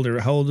guy's older.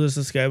 How old is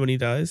this guy when he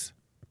dies?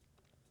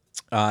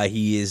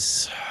 He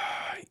is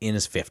in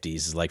his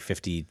 50s, like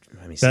 50.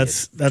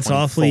 That's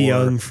awfully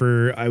young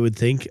for, I would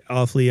think,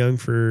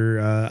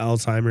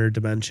 Alzheimer,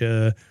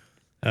 dementia.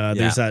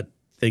 There's that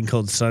thing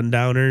called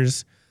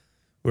sundowners,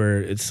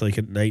 where it's like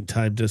a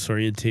nighttime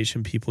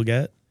disorientation people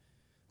get.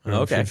 I don't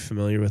know if you're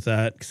familiar with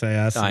that, because I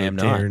asked them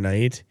day or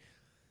night.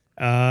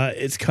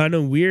 It's kind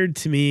of weird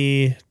to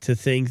me to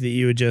think that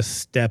you would just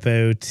step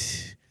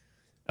out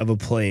of a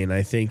plane.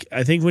 I think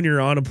when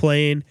you're on a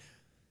plane,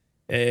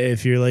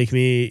 if you're like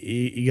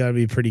me, you got to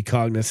be pretty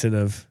cognizant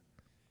of,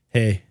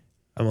 hey,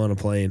 I'm on a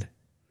plane.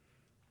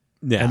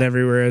 Yeah. And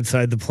everywhere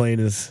outside the plane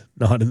is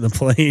not in the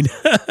plane.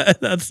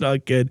 That's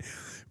not good.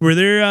 Were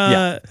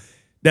there,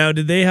 now,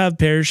 did they have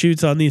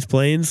parachutes on these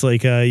planes?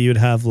 Like you would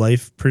have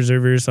life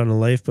preservers on a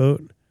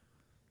lifeboat?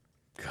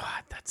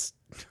 God, that's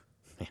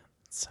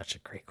such a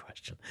great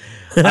question.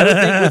 I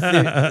don't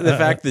think with the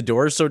fact the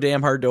door is so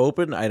damn hard to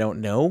open, I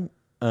don't know.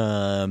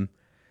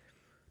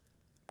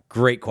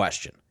 Great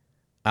question.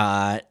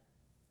 I'd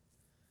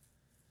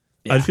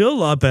feel a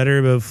lot better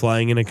about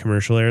flying in a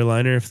commercial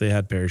airliner if they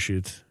had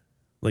parachutes,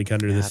 like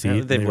under the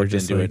seat. They've looked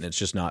into it, and it's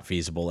just not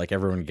feasible. Like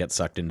everyone gets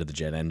sucked into the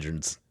jet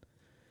engines.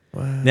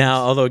 What?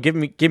 Now, although give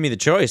me the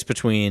choice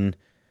between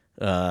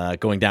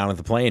going down with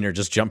the plane or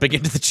just jumping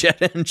into the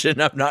jet engine,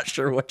 I'm not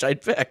sure which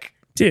I'd pick.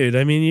 Dude,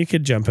 you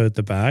could jump out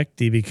the back,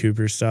 DB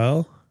Cooper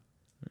style.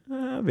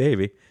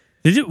 Maybe.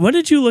 When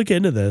did you look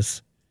into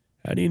this?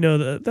 How do you know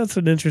that? That's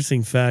an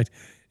interesting fact.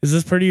 Is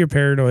this part of your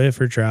paranoia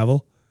for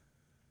travel?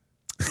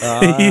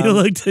 You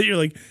looked at, you're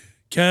like,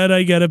 can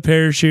I get a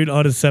parachute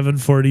on a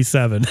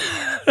 747?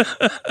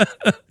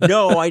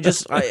 No,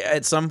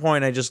 at some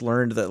point I just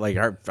learned that, like,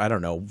 I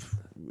don't know,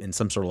 in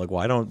some sort of like,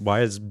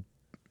 why is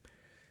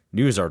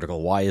news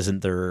article, why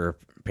isn't there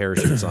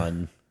parachutes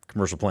on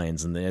commercial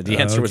planes? And the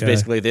answer was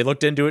basically they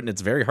looked into it, and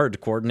it's very hard to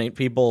coordinate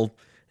people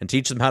and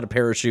teach them how to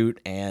parachute,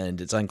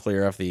 and it's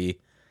unclear if the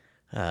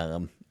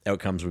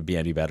outcomes would be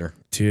any better.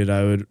 Dude,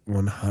 I would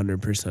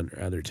 100%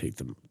 rather take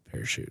the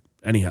parachute.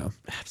 Anyhow.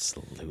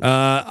 Absolutely.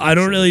 I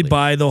don't really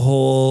buy the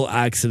whole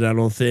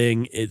accidental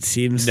thing. It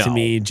seems to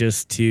me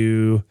just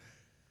too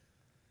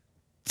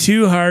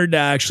hard to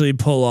actually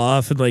pull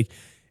off. And like,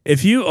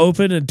 if you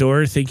open a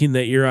door thinking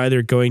that you're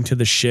either going to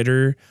the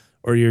shitter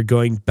or you're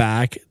going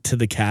back to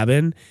the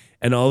cabin,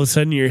 and all of a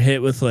sudden you're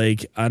hit with,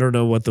 like, I don't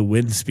know what the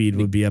wind speed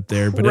would be up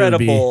there, but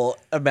incredible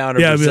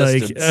amount of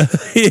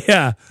resistance.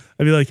 I'd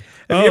be like,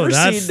 oh,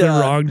 that's the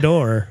wrong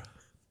door.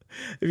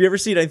 Have you ever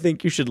seen I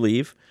Think You Should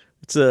Leave?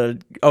 It's a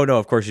oh no,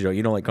 of course you don't.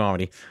 You don't like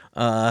comedy.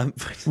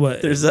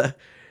 What? There's a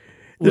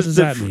What does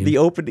that mean? the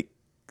opening.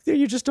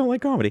 You just don't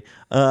like comedy.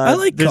 I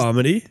like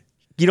comedy.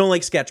 You don't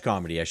like sketch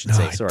comedy, I should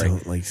say. Sorry. I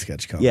don't like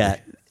sketch comedy. Yeah.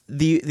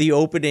 The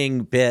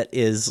opening bit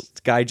is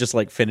the guy just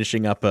like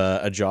finishing up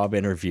a job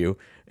interview,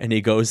 and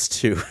he goes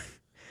to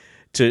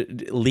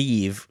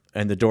leave,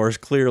 and the door's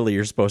clearly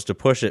you're supposed to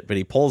push it, but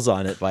he pulls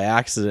on it by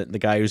accident. And the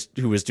guy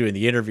who was doing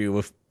the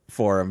interview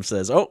for him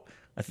says, "Oh,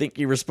 I think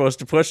you were supposed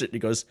to push it."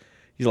 And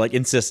he like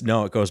insists,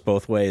 no, it goes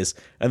both ways.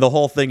 And the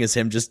whole thing is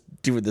him just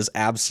doing this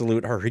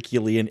absolute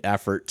Herculean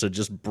effort to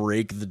just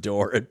break the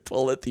door and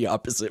pull it the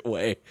opposite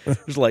way.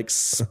 There's like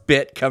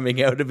spit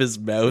coming out of his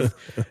mouth.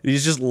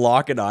 He's just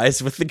locking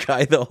eyes with the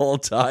guy the whole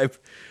time.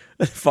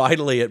 And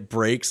finally it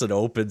breaks and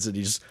opens, and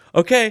he's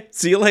okay,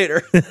 see you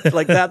later.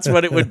 Like that's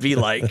what it would be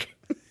like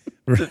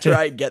to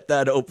try and get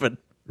that open.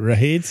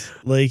 Right?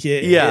 Like,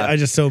 Yeah.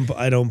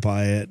 I don't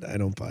buy it. I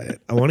don't buy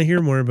it. I want to hear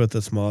more about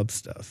this mob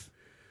stuff.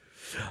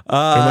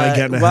 Am I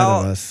getting ahead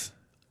of us?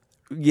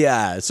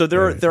 Yeah, so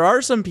there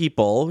are some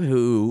people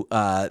who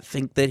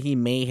think that he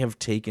may have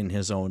taken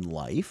his own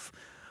life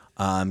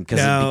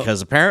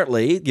because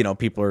apparently,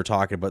 people are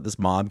talking about this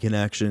mob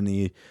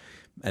connection.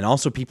 And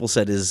also people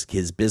said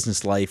his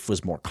business life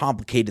was more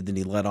complicated than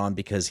he let on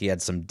because he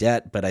had some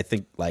debt. But I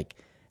think like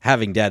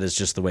having debt is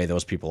just the way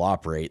those people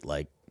operate.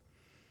 Like,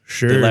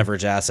 sure, they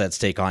leverage assets,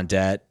 take on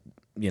debt.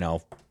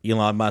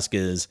 Elon Musk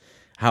is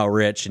how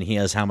rich, and he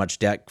has how much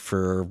debt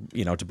for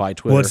to buy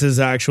Twitter. What's his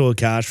actual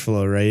cash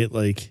flow, right?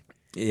 Like,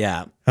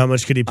 yeah, how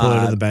much could he pull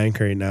out of the bank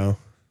right now?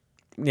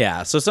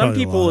 Yeah, so some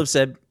Probably people have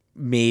said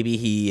maybe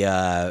he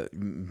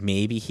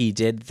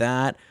did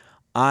that.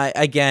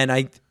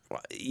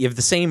 You have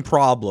the same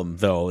problem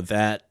though,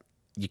 that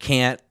you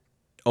can't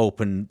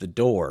open the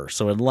door.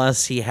 So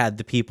unless he had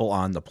the people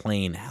on the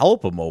plane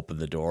help him open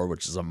the door,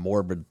 which is a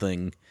morbid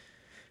thing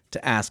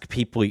to ask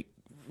people,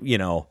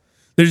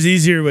 There's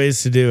easier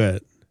ways to do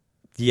it.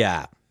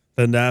 Yeah.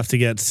 Than to have to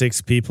get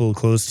 6 people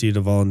close to you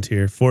to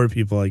volunteer. 4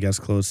 people, I guess,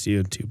 close to you,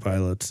 and 2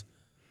 pilots.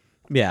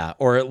 Yeah,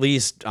 or at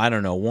least, I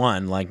don't know,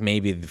 one, like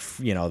maybe,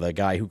 the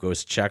guy who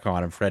goes to check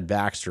on him, Fred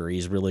Baxter,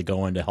 he's really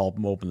going to help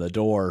him open the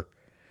door.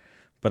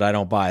 But I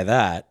don't buy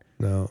that.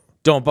 No.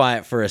 Don't buy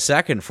it for a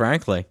second,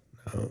 frankly.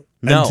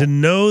 No. And to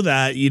know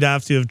that, you'd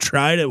have to have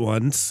tried it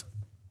once.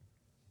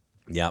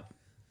 Yep.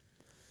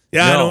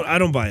 Yeah, No. I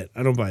don't buy it.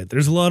 I don't buy it.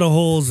 There's a lot of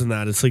holes in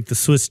that. It's like the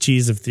Swiss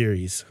cheese of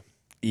theories.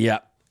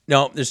 Yep.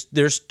 No,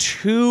 there's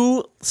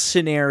 2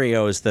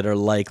 scenarios that are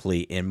likely,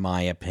 in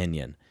my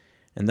opinion.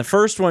 And the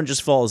first one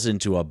just falls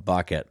into a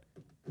bucket.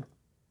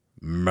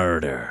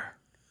 Murder.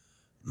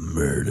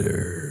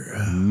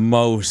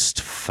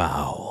 Most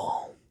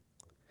foul.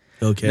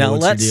 Okay, now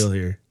what's your deal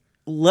here?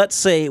 Let's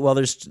say,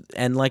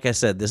 and like I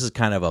said, this is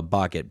kind of a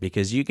bucket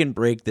because you can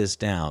break this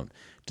down.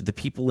 Do the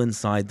people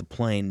inside the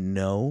plane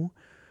know?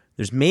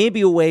 There's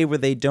maybe a way where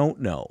they don't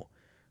know.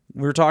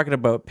 We were talking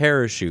about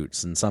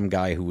parachutes and some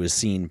guy who was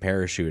seen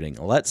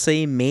parachuting. Let's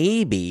say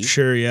maybe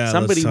Sure, yeah,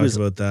 somebody let's talk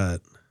about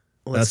that.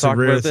 Let's That's a talk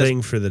rare about this.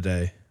 thing for the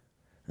day.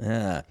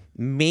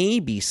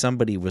 Maybe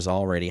somebody was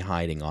already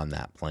hiding on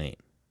that plane.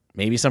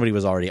 Maybe somebody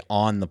was already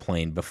on the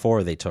plane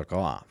before they took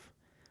off.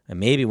 And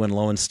maybe when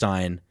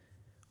Lowenstein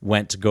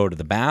went to go to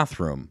the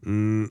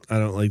bathroom. I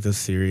don't like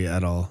this theory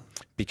at all.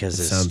 Because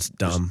it sounds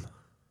dumb.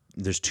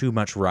 There's too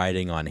much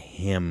riding on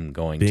him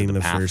going Being to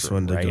the bathroom. Being the first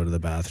one to right? go to the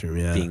bathroom,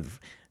 yeah.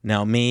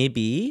 Now,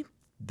 maybe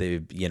they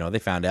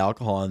found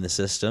alcohol in the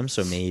system,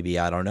 so maybe,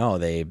 I don't know,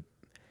 they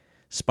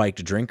spiked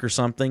a drink or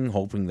something,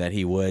 hoping that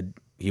he wouldn't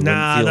feel well.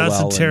 Nah,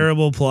 that's a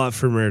terrible plot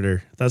for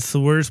murder. That's the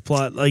worst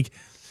plot. Like,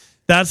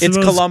 it's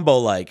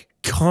Columbo-like.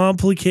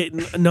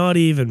 Complicated. Not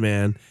even,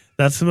 man.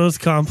 That's the most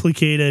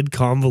complicated,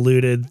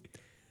 convoluted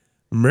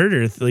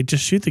murder. Like,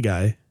 just shoot the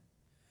guy.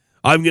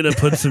 I'm gonna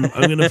put some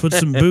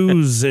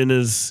booze in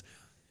his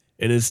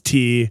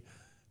tea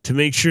to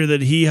make sure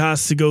that he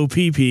has to go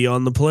pee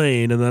on the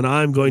plane, and then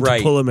I'm going to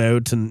pull him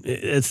out. And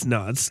it's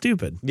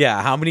stupid.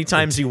 Yeah, how many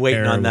times are you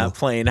waiting on that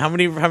plane? How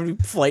many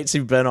flights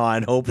you've been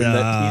on, hoping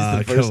that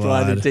he's the first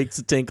one who takes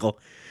a tinkle?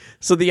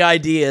 So the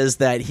idea is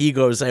that he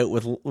goes out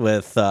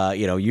with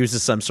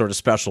uses some sort of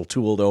special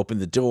tool to open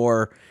the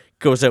door.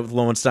 Goes out with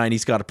Lowenstein.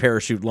 He's got a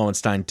parachute.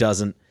 Lowenstein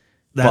doesn't.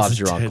 Bob's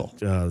your uncle.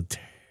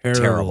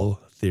 Terrible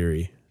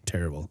theory.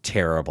 Terrible.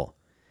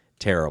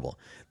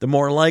 The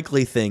more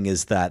likely thing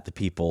is that the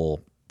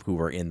people who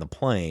were in the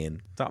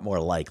plane, not more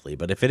likely,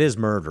 but if it is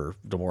murder,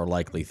 the more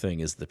likely thing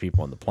is the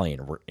people on the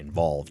plane were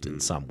involved in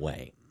some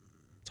way.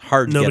 It's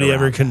hard to nobody get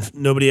ever around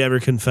Nobody ever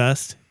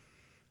confessed?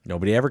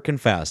 Nobody ever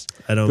confessed.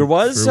 I don't there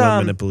was, for 1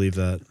 minute believe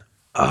that.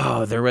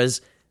 Oh, there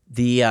was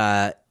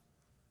either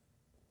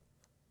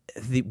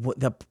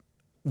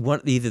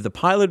the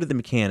pilot or the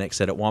mechanic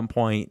said at one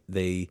point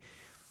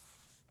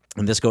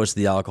and this goes to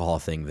the alcohol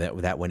thing,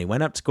 that when he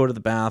went up to go to the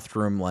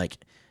bathroom, like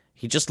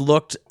he just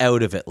looked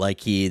out of it,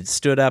 like he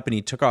stood up and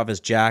he took off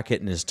his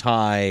jacket and his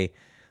tie,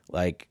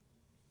 like,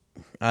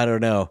 I don't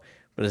know.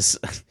 But as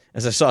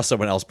I saw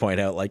someone else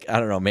point out, like, I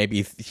don't know,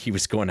 maybe he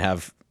was going to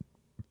have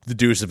the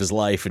deuce of his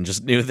life and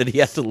just knew that he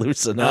had to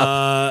loosen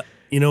up.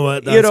 You know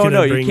what? You don't gonna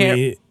know. You bring can't-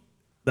 me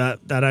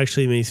that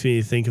actually makes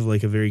me think of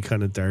like a very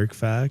kind of dark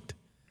fact.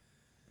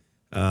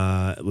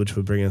 Which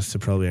would bring us to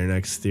probably our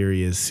next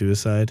theory is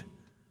suicide.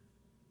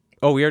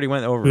 Oh, we already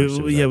went over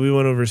suicide. Yeah, we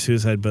went over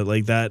suicide, but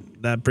like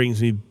that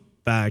brings me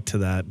back to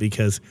that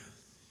because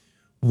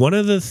one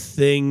of the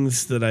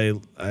things that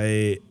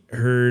I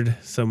heard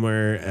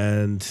somewhere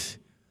and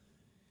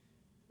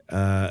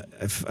I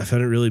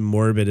found it really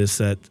morbid is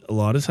that a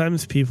lot of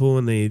times people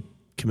when they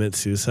commit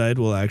suicide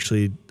will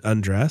actually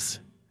undress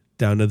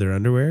down to their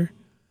underwear.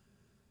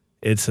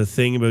 It's a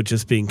thing about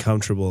just being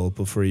comfortable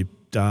before you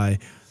die.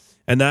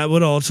 And that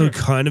would also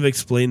kind of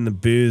explain the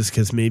booze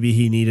because maybe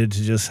he needed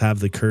to just have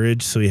the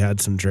courage, so he had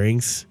some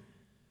drinks.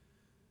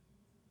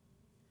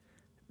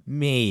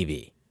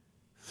 Maybe.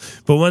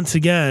 But once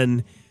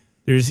again,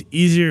 there's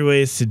easier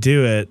ways to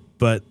do it,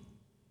 but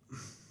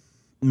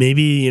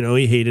maybe, you know,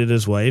 he hated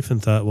his wife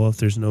and thought, well, if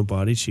there's no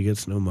body, she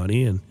gets no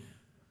money and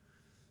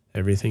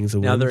everything's a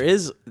win. Now there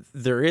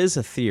is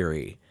a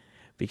theory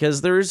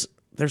because there's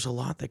a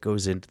lot that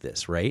goes into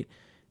this, right?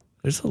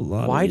 There's a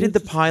lot. Why did the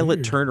pilot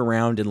weird. turn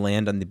around and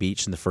land on the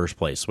beach in the first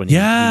place when he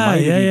Yeah, might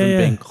have yeah, even yeah,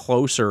 been yeah.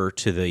 closer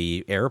to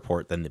the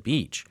airport than the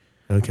beach?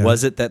 Okay.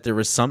 Was it that there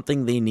was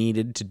something they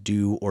needed to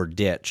do or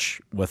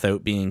ditch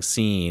without being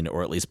seen,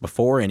 or at least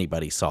before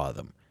anybody saw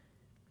them?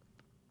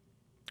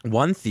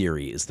 One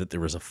theory is that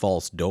there was a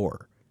false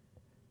door,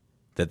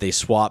 that they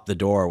swapped the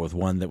door with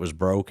one that was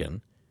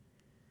broken,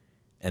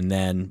 and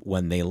then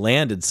when they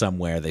landed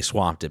somewhere, they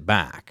swapped it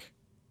back.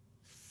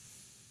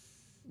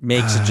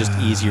 Makes it just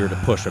easier to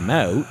push them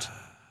out.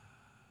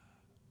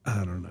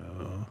 I don't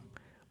know.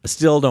 I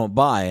still don't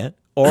buy it.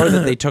 Or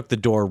that they took the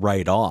door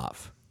right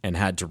off and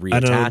had to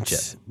reattach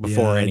it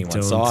before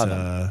anyone saw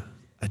them.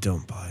 I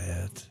don't buy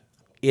it.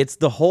 It's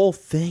the whole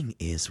thing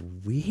is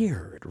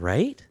weird,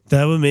 right?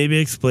 That would maybe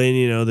explain,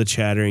 you know, the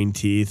chattering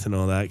teeth and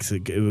all that because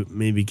it would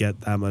maybe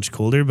get that much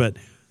colder. But,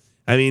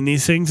 I mean,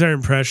 these things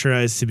aren't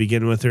pressurized to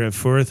begin with. They're at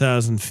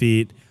 4,000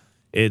 feet.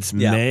 It's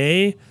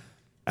May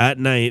at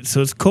night,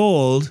 so it's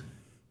cold.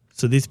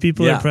 So these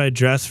people are probably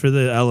dressed for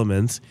the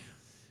elements.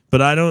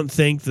 But I don't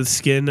think the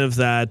skin of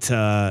that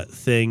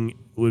thing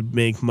would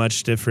make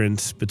much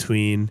difference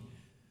between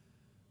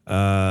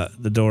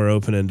the door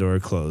open and door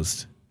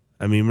closed.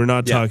 I mean,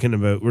 we're talking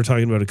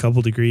about a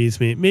couple degrees.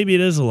 Maybe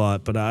it is a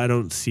lot, but I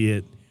don't see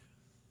it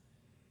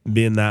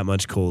being that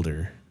much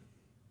colder.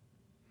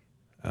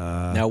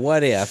 Now,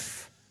 what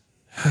if...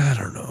 I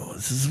don't know.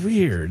 This is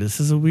weird. This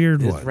is a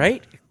weird one.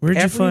 Right? Where'd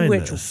you find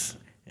this?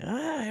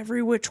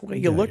 Every which way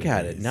you look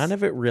at it, none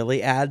of it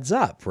really adds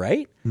up,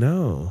 right?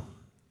 No.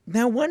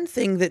 Now, one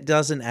thing that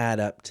doesn't add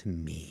up to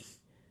me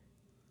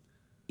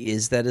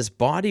is that his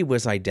body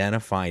was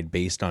identified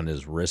based on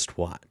his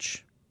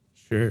wristwatch.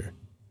 Sure.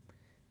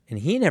 And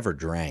he never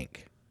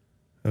drank.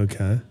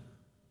 Okay.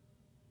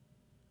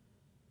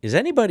 Is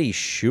anybody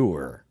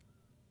sure?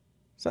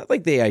 It's not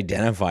like they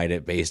identified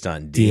it based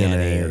on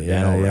DNA or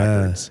dental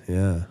records.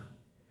 Yeah.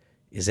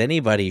 Is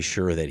anybody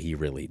sure that he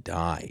really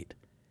died?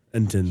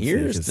 And didn't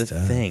Here's fake his the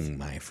death. thing,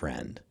 my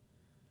friend.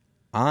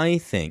 I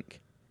think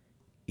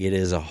it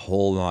is a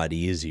whole lot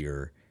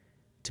easier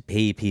to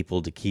pay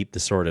people to keep the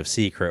sort of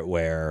secret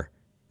where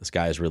this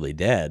guy's really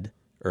dead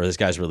or this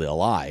guy's really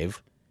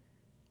alive.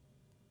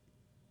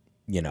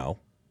 You know,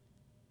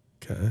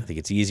 Okay. I think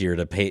it's easier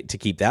to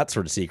keep that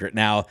sort of secret.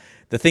 Now,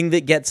 the thing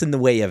that gets in the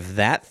way of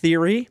that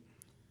theory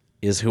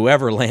is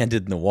whoever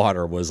landed in the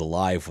water was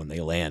alive when they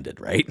landed,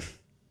 right?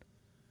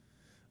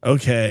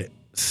 Okay.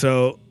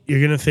 So you're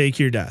going to fake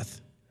your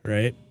death,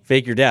 right?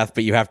 Fake your death,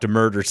 but you have to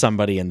murder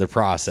somebody in the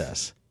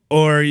process.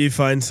 Or you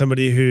find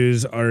somebody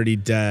who's already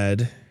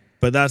dead.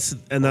 But that's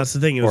the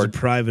thing. It was a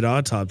private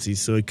autopsy,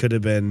 so it could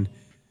have been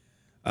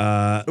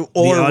the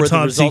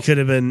autopsy could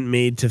have been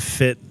made to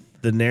fit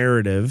the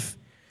narrative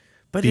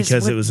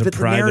because it was a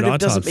private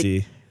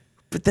autopsy.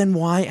 But then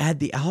why add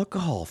the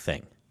alcohol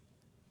thing?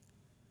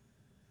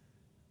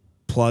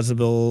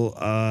 Plausible,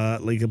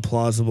 like a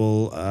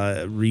plausible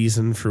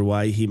reason for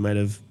why he might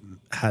have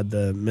had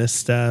the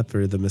misstep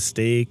or the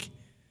mistake,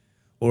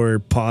 or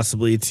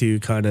possibly to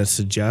kind of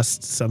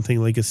suggest something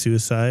like a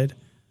suicide.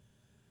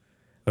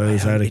 Or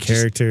is that a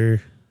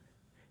character?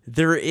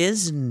 There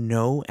is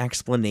no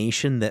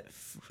explanation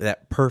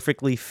that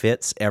perfectly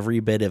fits every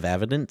bit of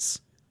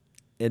evidence,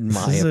 in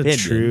my opinion. This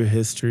is a true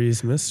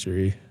history's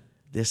mystery.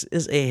 This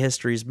is a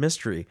history's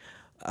mystery.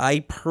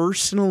 I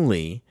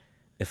personally,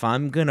 if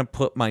I'm going to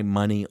put my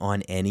money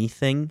on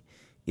anything,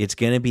 it's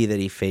going to be that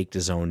he faked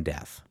his own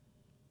death.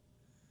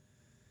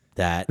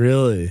 That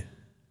Really?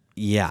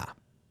 Yeah.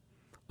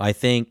 I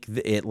think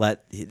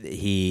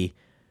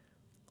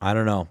I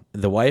don't know.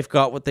 The wife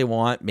got what they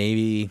want.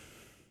 Maybe.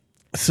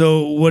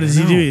 So what does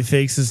he do? He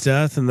fakes his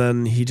death and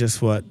then he just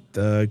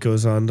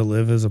goes on to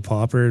live as a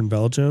pauper in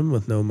Belgium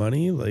with no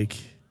money? Like,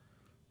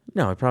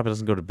 No, he probably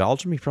doesn't go to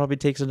Belgium. He probably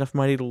takes enough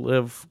money to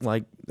live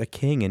like a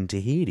king in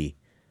Tahiti.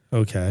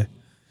 okay.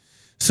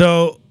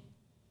 So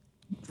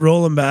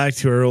rolling back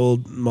to our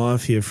old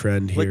mafia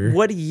friend here. Like,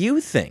 what do you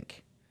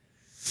think?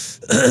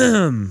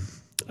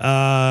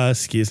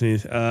 Excuse me.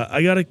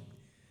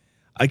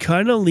 I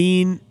kind of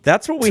lean.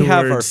 That's what we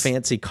have our towards-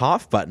 fancy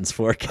cough buttons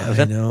for, I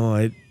Kevin.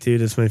 know.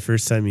 Dude, it's my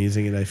first time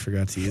using it. I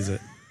forgot to use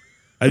it.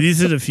 I've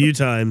used it a few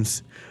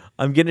times.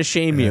 I'm going to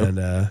shame you. And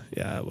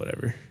yeah,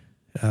 whatever.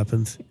 It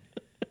happens.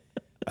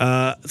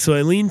 So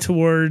I lean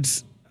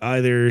towards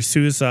either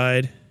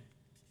suicide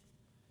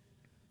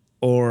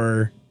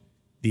or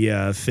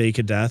the fake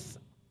a death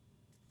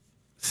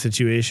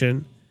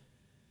situation.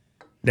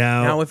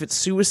 Now, if it's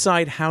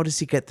suicide, how does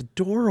he get the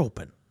door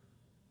open?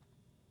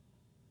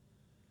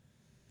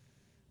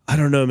 I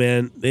don't know,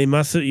 man. You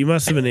must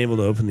have been able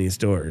to open these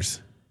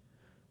doors.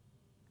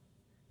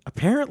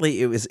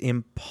 Apparently, it was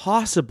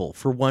impossible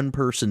for one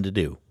person to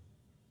do.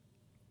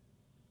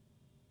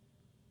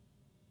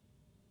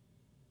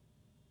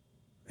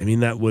 I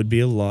mean, that would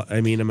be a lot.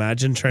 I mean,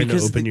 imagine trying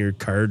Because to open your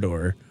car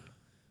door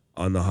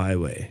on the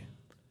highway.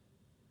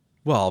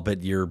 Well,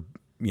 but you're,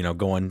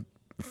 going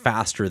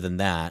faster than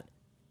that.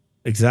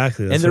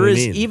 Exactly. That's And there what I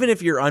is, mean. even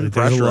if you're Like,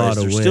 there's a lot unpressurized,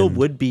 of there still wind.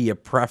 would be a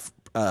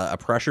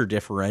pressure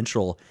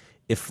differential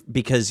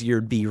because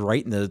you'd be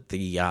right in the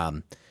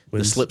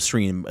Winds.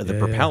 slipstream of the Yeah,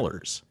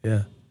 propellers.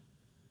 Yeah.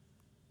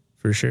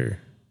 For sure.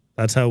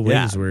 That's how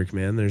wings work,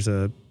 man. There's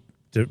a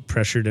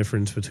pressure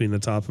difference between the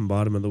top and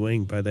bottom of the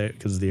wing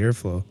because of the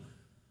airflow.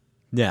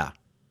 Yeah.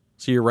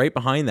 So you're right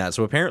behind that.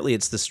 So apparently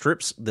it's the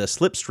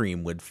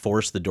slipstream would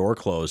force the door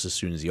closed as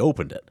soon as he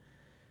opened it.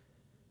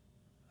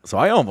 So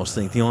I almost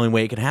think the only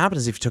way it could happen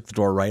is if you took the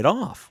door right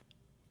off.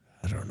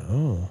 I don't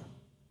know.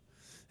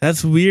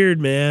 That's weird,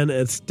 man.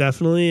 It's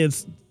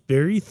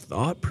very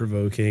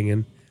thought-provoking,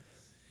 and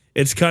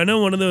it's kind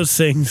of one of those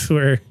things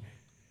where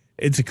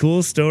it's a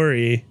cool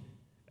story,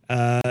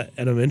 and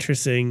I'm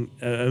interested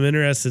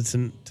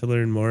to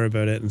learn more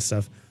about it and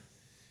stuff.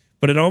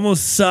 But it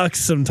almost sucks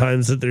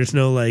sometimes that there's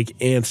no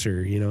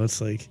answer.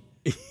 It's like,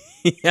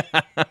 Yeah.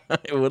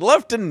 I would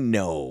love to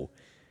know.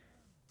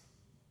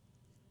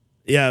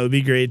 yeah, it would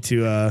be great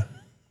to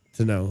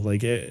know.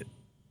 The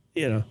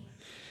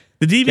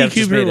DB Kev just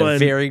Cooper made a one,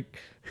 very,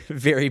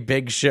 very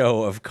big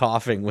show of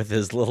coughing with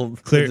his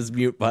with his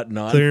mute button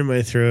on. clearing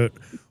my throat.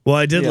 Well,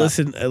 I did Yeah.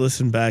 listen. I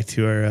listened back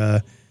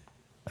to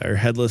our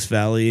Headless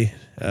Valley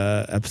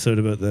episode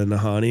about the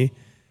Nahanni,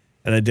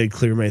 and I did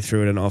clear my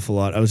throat an awful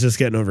lot. I was just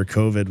getting over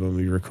COVID when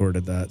we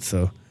recorded that,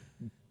 so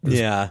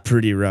Yeah.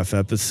 pretty rough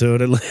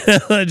episode.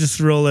 I just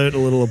roll out a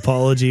little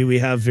apology. We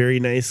have very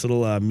nice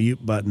little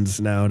mute buttons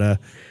now to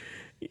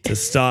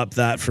stop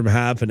that from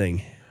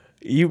happening.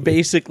 You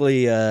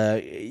basically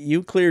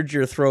you cleared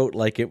your throat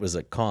like it was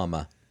a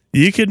comma.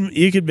 You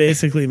could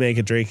basically make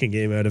a drinking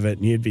game out of it,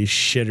 and you'd be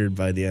shittered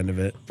by the end of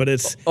it. But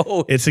it's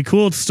a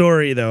cool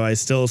story, though. I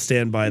still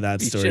stand by that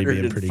Be story shittered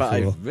being in pretty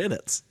 5 cool.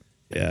 minutes.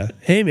 Yeah.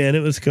 Hey, man,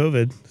 it was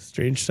COVID.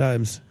 Strange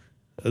times.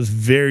 I was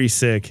very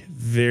sick,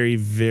 very,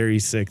 very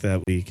sick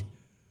that week.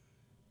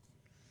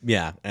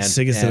 Yeah, and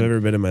Sickest I've ever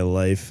been in my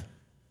life.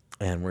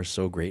 And we're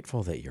so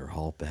grateful that you're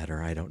all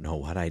better. I don't know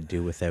what I'd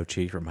do without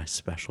you. You're my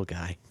special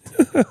guy.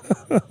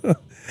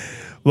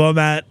 Well,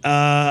 Matt,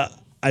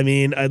 I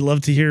mean, I'd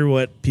love to hear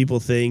what people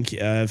think.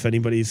 If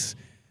anybody's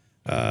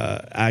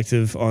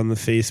active on the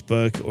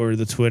Facebook or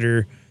the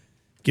Twitter,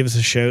 give us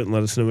a shout and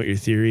let us know what your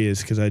theory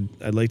is, because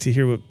I'd like to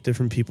hear what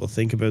different people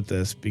think about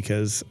this,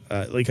 because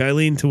I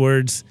lean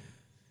towards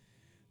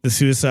the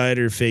suicide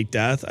or fake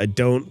death. It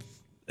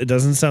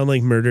doesn't sound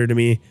like murder to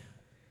me.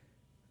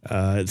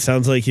 It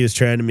sounds like he was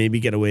trying to maybe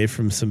get away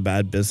from some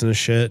bad business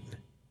shit,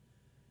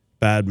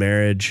 bad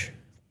marriage,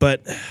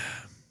 but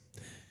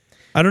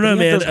I don't know,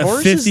 He had man. those A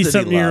horses that he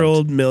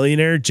 50-something-year-old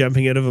millionaire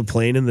jumping out of a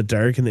plane in the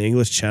dark in the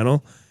English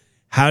Channel.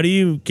 How do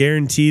you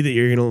guarantee that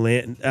you're going to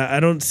land? I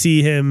don't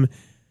see him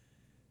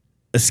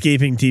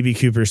escaping DB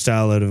Cooper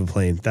style out of a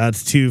plane.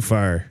 That's too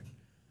far.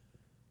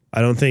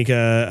 I don't think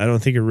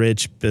a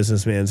rich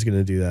businessman's going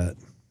to do that.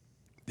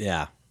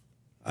 Yeah.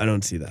 I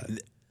don't see that.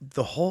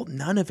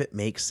 None of it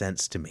makes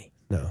sense to me.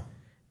 No,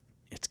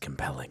 It's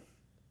compelling.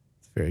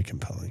 it's very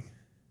compelling.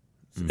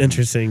 It's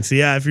interesting. So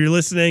yeah, if you're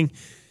listening,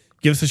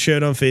 give us a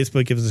shout on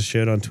Facebook, give us a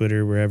shout on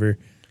Twitter, wherever.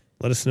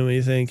 Let us know what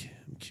you think.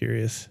 I'm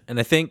curious. And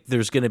I think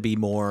there's going to be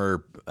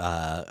more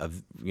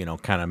of,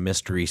 kind of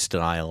mystery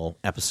style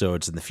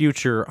episodes in the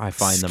future. I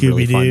find them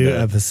really fun Scooby-Doo to...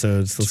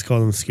 episodes. Let's call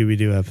them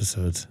Scooby-Doo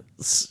episodes.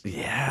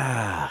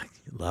 Yeah.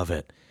 Love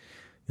it.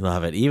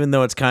 Love it. Even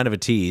though it's kind of a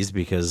tease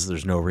because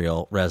there's no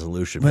real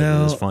resolution, but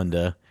it is fun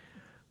to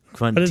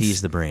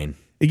tease the brain.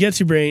 It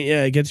gets your brain,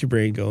 it gets your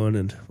brain going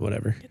and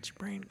whatever. Get your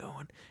brain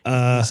going. In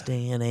this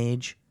day and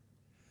age.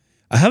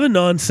 I have a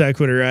non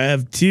sequitur. I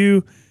have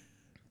two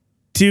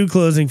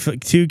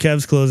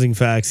Kev's closing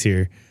facts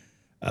here.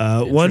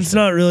 One's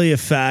not really a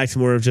fact,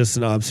 more of just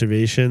an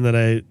observation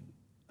that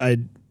I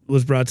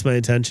was brought to my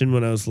attention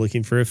when I was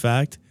looking for a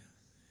fact,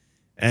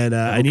 and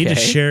I need to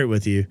share it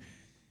with you.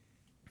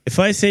 If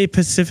I say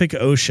Pacific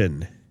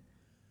Ocean,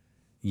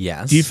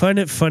 Yes. do you find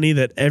it funny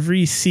that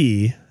every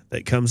C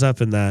that comes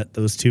up in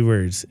those two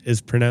words is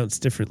pronounced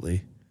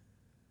differently?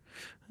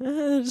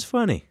 It's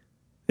funny.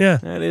 Yeah.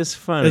 That is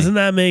funny. Doesn't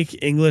that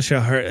make English a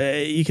hard...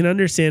 you can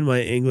understand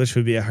why English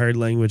would be a hard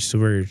language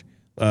to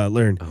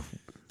learn.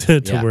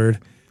 To word.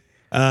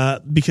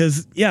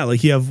 Because,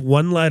 like you have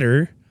one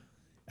letter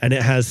and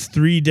it has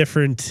three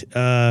different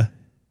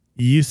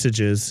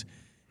usages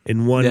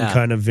in one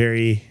kind of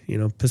very,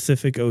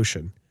 Pacific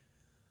Ocean.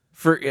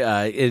 For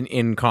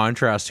in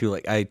contrast to,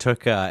 like, I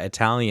took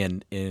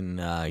Italian in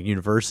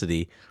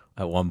university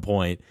at one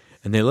point,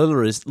 and they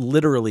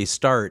literally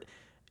start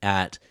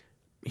at,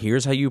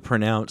 here's how you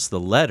pronounce the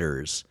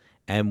letters,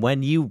 and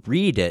when you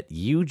read it,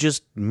 you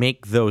just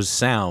make those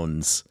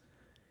sounds,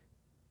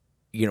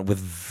 with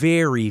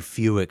very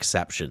few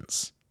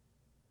exceptions.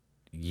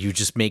 You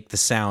just make the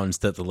sounds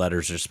that the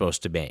letters are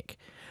supposed to make.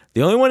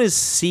 The only one is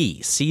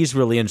C. C is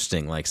really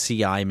interesting. Like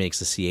CI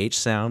makes a CH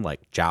sound,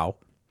 like ciao.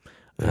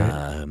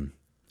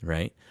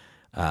 Right?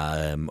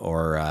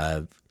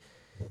 Or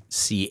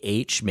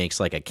CH makes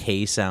like a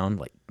K sound,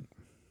 like.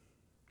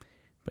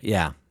 But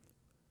yeah,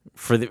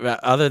 for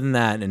the other than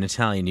that, in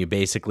Italian, you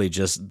basically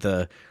just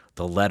the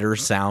letter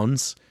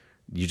sounds.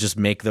 You just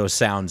make those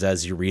sounds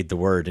as you read the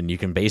word, and you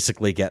can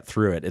basically get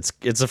through it.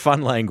 It's a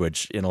fun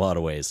language in a lot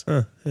of ways.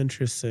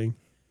 Interesting.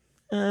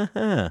 So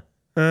I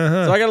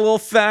got a little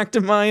fact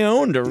of my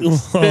own to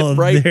spit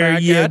right there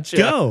back you at you.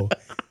 Go.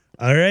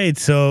 All right,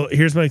 so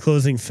here's my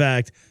closing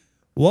fact.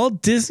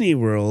 Walt Disney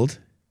World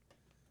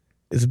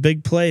is a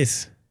big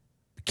place.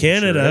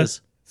 Canada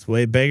is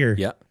way bigger.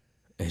 Yeah,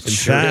 it In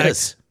sure fact,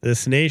 is.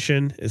 This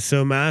nation is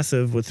so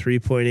massive with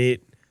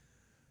 3.8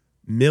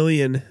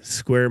 million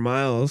square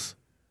miles.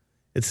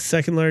 It's the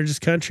second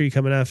largest country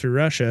coming after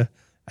Russia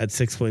at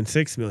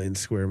 6.6 million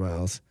square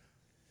miles.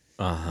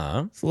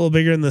 It's a little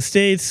bigger than the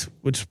States,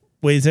 which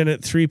weighs in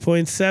at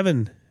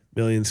 3.7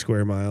 million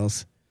square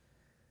miles.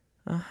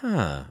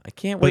 I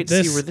can't wait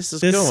to see where this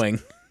is going.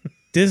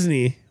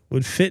 Disney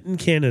would fit in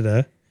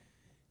Canada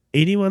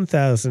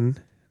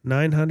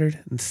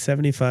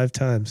 81,975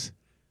 times.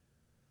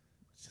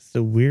 It's just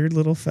a weird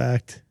little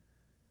fact.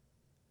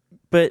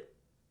 But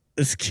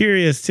it's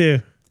curious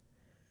too.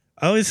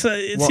 I always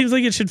seems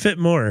like it should fit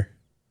more.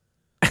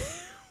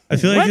 I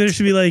feel like there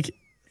should be like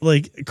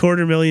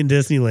 250,000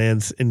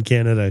 Disneylands in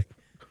Canada.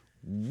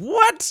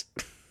 What?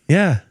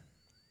 Yeah.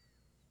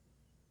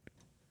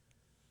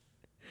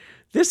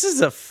 This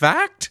is a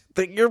fact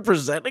that you're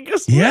presenting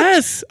us with?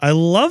 Yes. I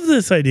love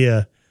this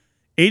idea.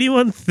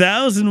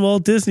 81,000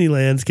 Walt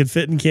Disneylands could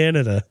fit in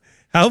Canada.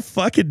 How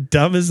fucking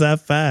dumb is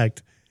that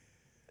fact?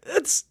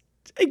 That's,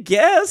 I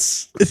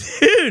guess.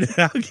 Dude,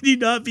 how can you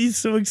not be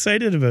so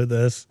excited about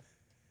this?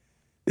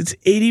 It's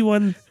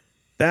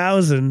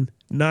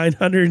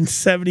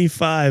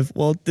 81,975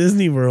 Walt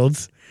Disney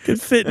Worlds could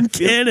fit in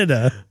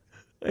Canada.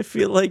 I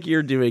feel like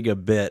you're doing a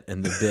bit,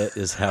 and the bit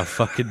is how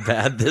fucking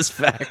bad this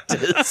fact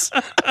is.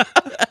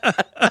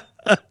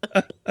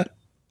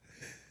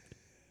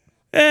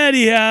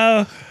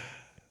 Anyhow,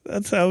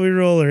 that's how we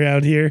roll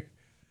around here.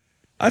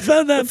 I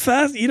found that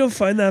fast. You don't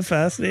find that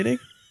fascinating?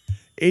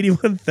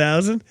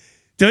 81,000?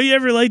 Don't you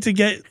ever like to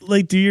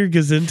do your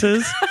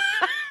gazintas?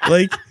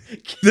 Like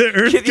the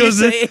Earth Can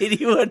goes you say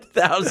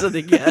 81,000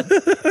 again?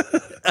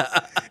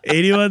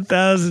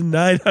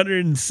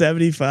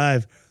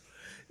 81,975.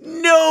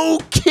 No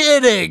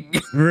kidding.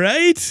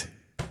 Right?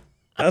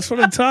 That's what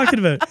I'm talking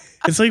about.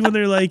 It's like when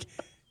they're like,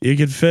 you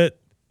could fit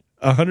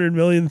 100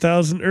 million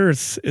thousand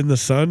Earths in the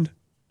sun.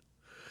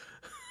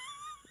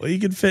 Well, you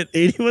could fit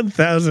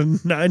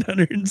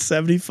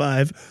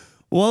 81,975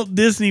 Walt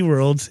Disney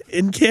Worlds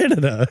in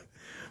Canada.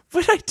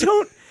 But I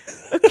don't.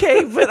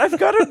 Okay, but I've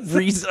got a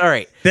reason. All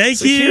right. Thank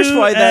you. Here's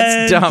why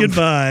that's dumb.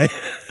 Goodbye.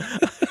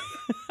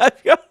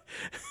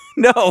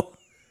 No.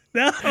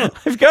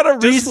 I've got a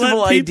Just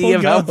reasonable let people idea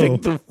of how go.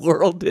 big the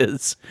world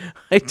is.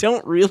 I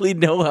don't really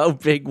know how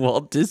big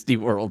Walt Disney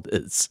World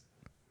is.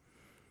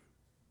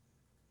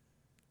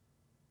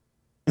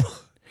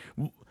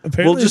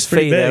 Apparently We'll just it's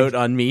pretty fade big. out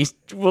on me.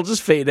 We'll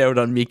just fade out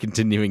on me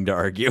continuing to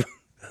argue.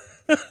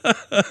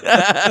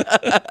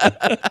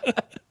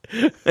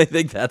 I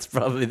think that's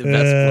probably the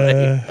best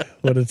play.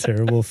 What a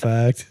terrible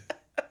fact.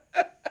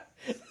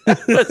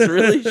 That's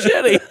really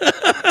shitty.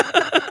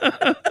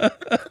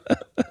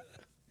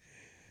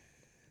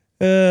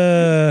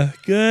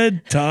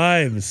 Good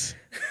times.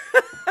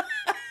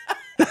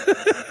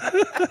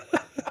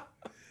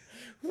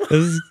 This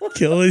is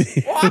killing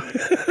you.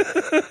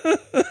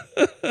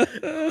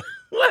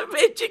 What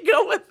made you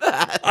go with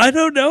that? I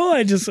don't know.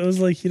 I was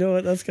like, you know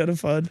what? That's kind of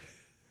fun.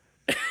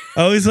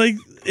 I always like,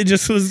 it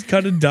just was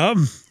kind of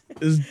dumb. It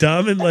was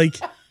dumb and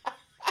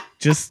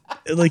it's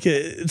like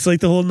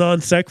the whole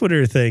non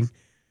sequitur thing.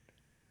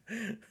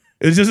 It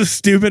was just a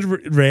stupid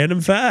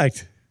random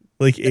fact.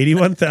 Like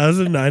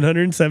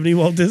 81,970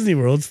 Walt Disney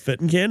Worlds fit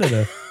in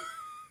Canada.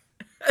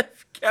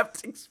 I've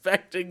kept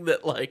expecting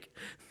that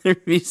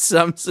there'd be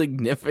some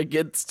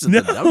significance to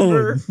the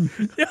number.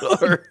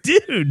 No,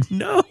 dude,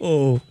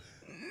 no.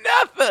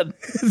 Nothing.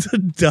 It's a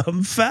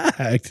dumb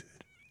fact.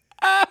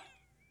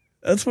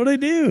 That's what I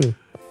do.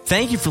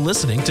 Thank you for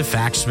listening to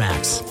Fact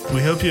Smacks.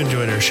 We hope you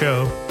enjoyed our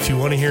show. If you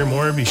want to hear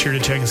more, be sure to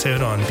check us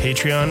out on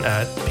Patreon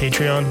at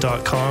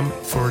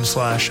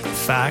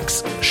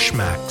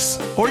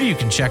patreon.com/factschmacks. Or you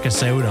can check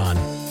us out on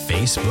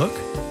Facebook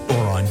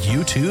or on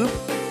YouTube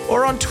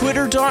or on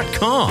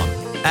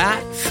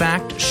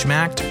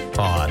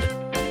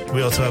twitter.com@FactSchmackedPod.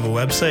 We also have a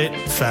website,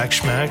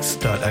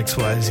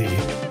 factschmacks.xyz,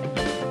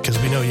 because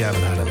we know you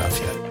haven't had enough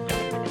yet.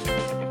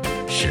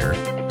 Sure.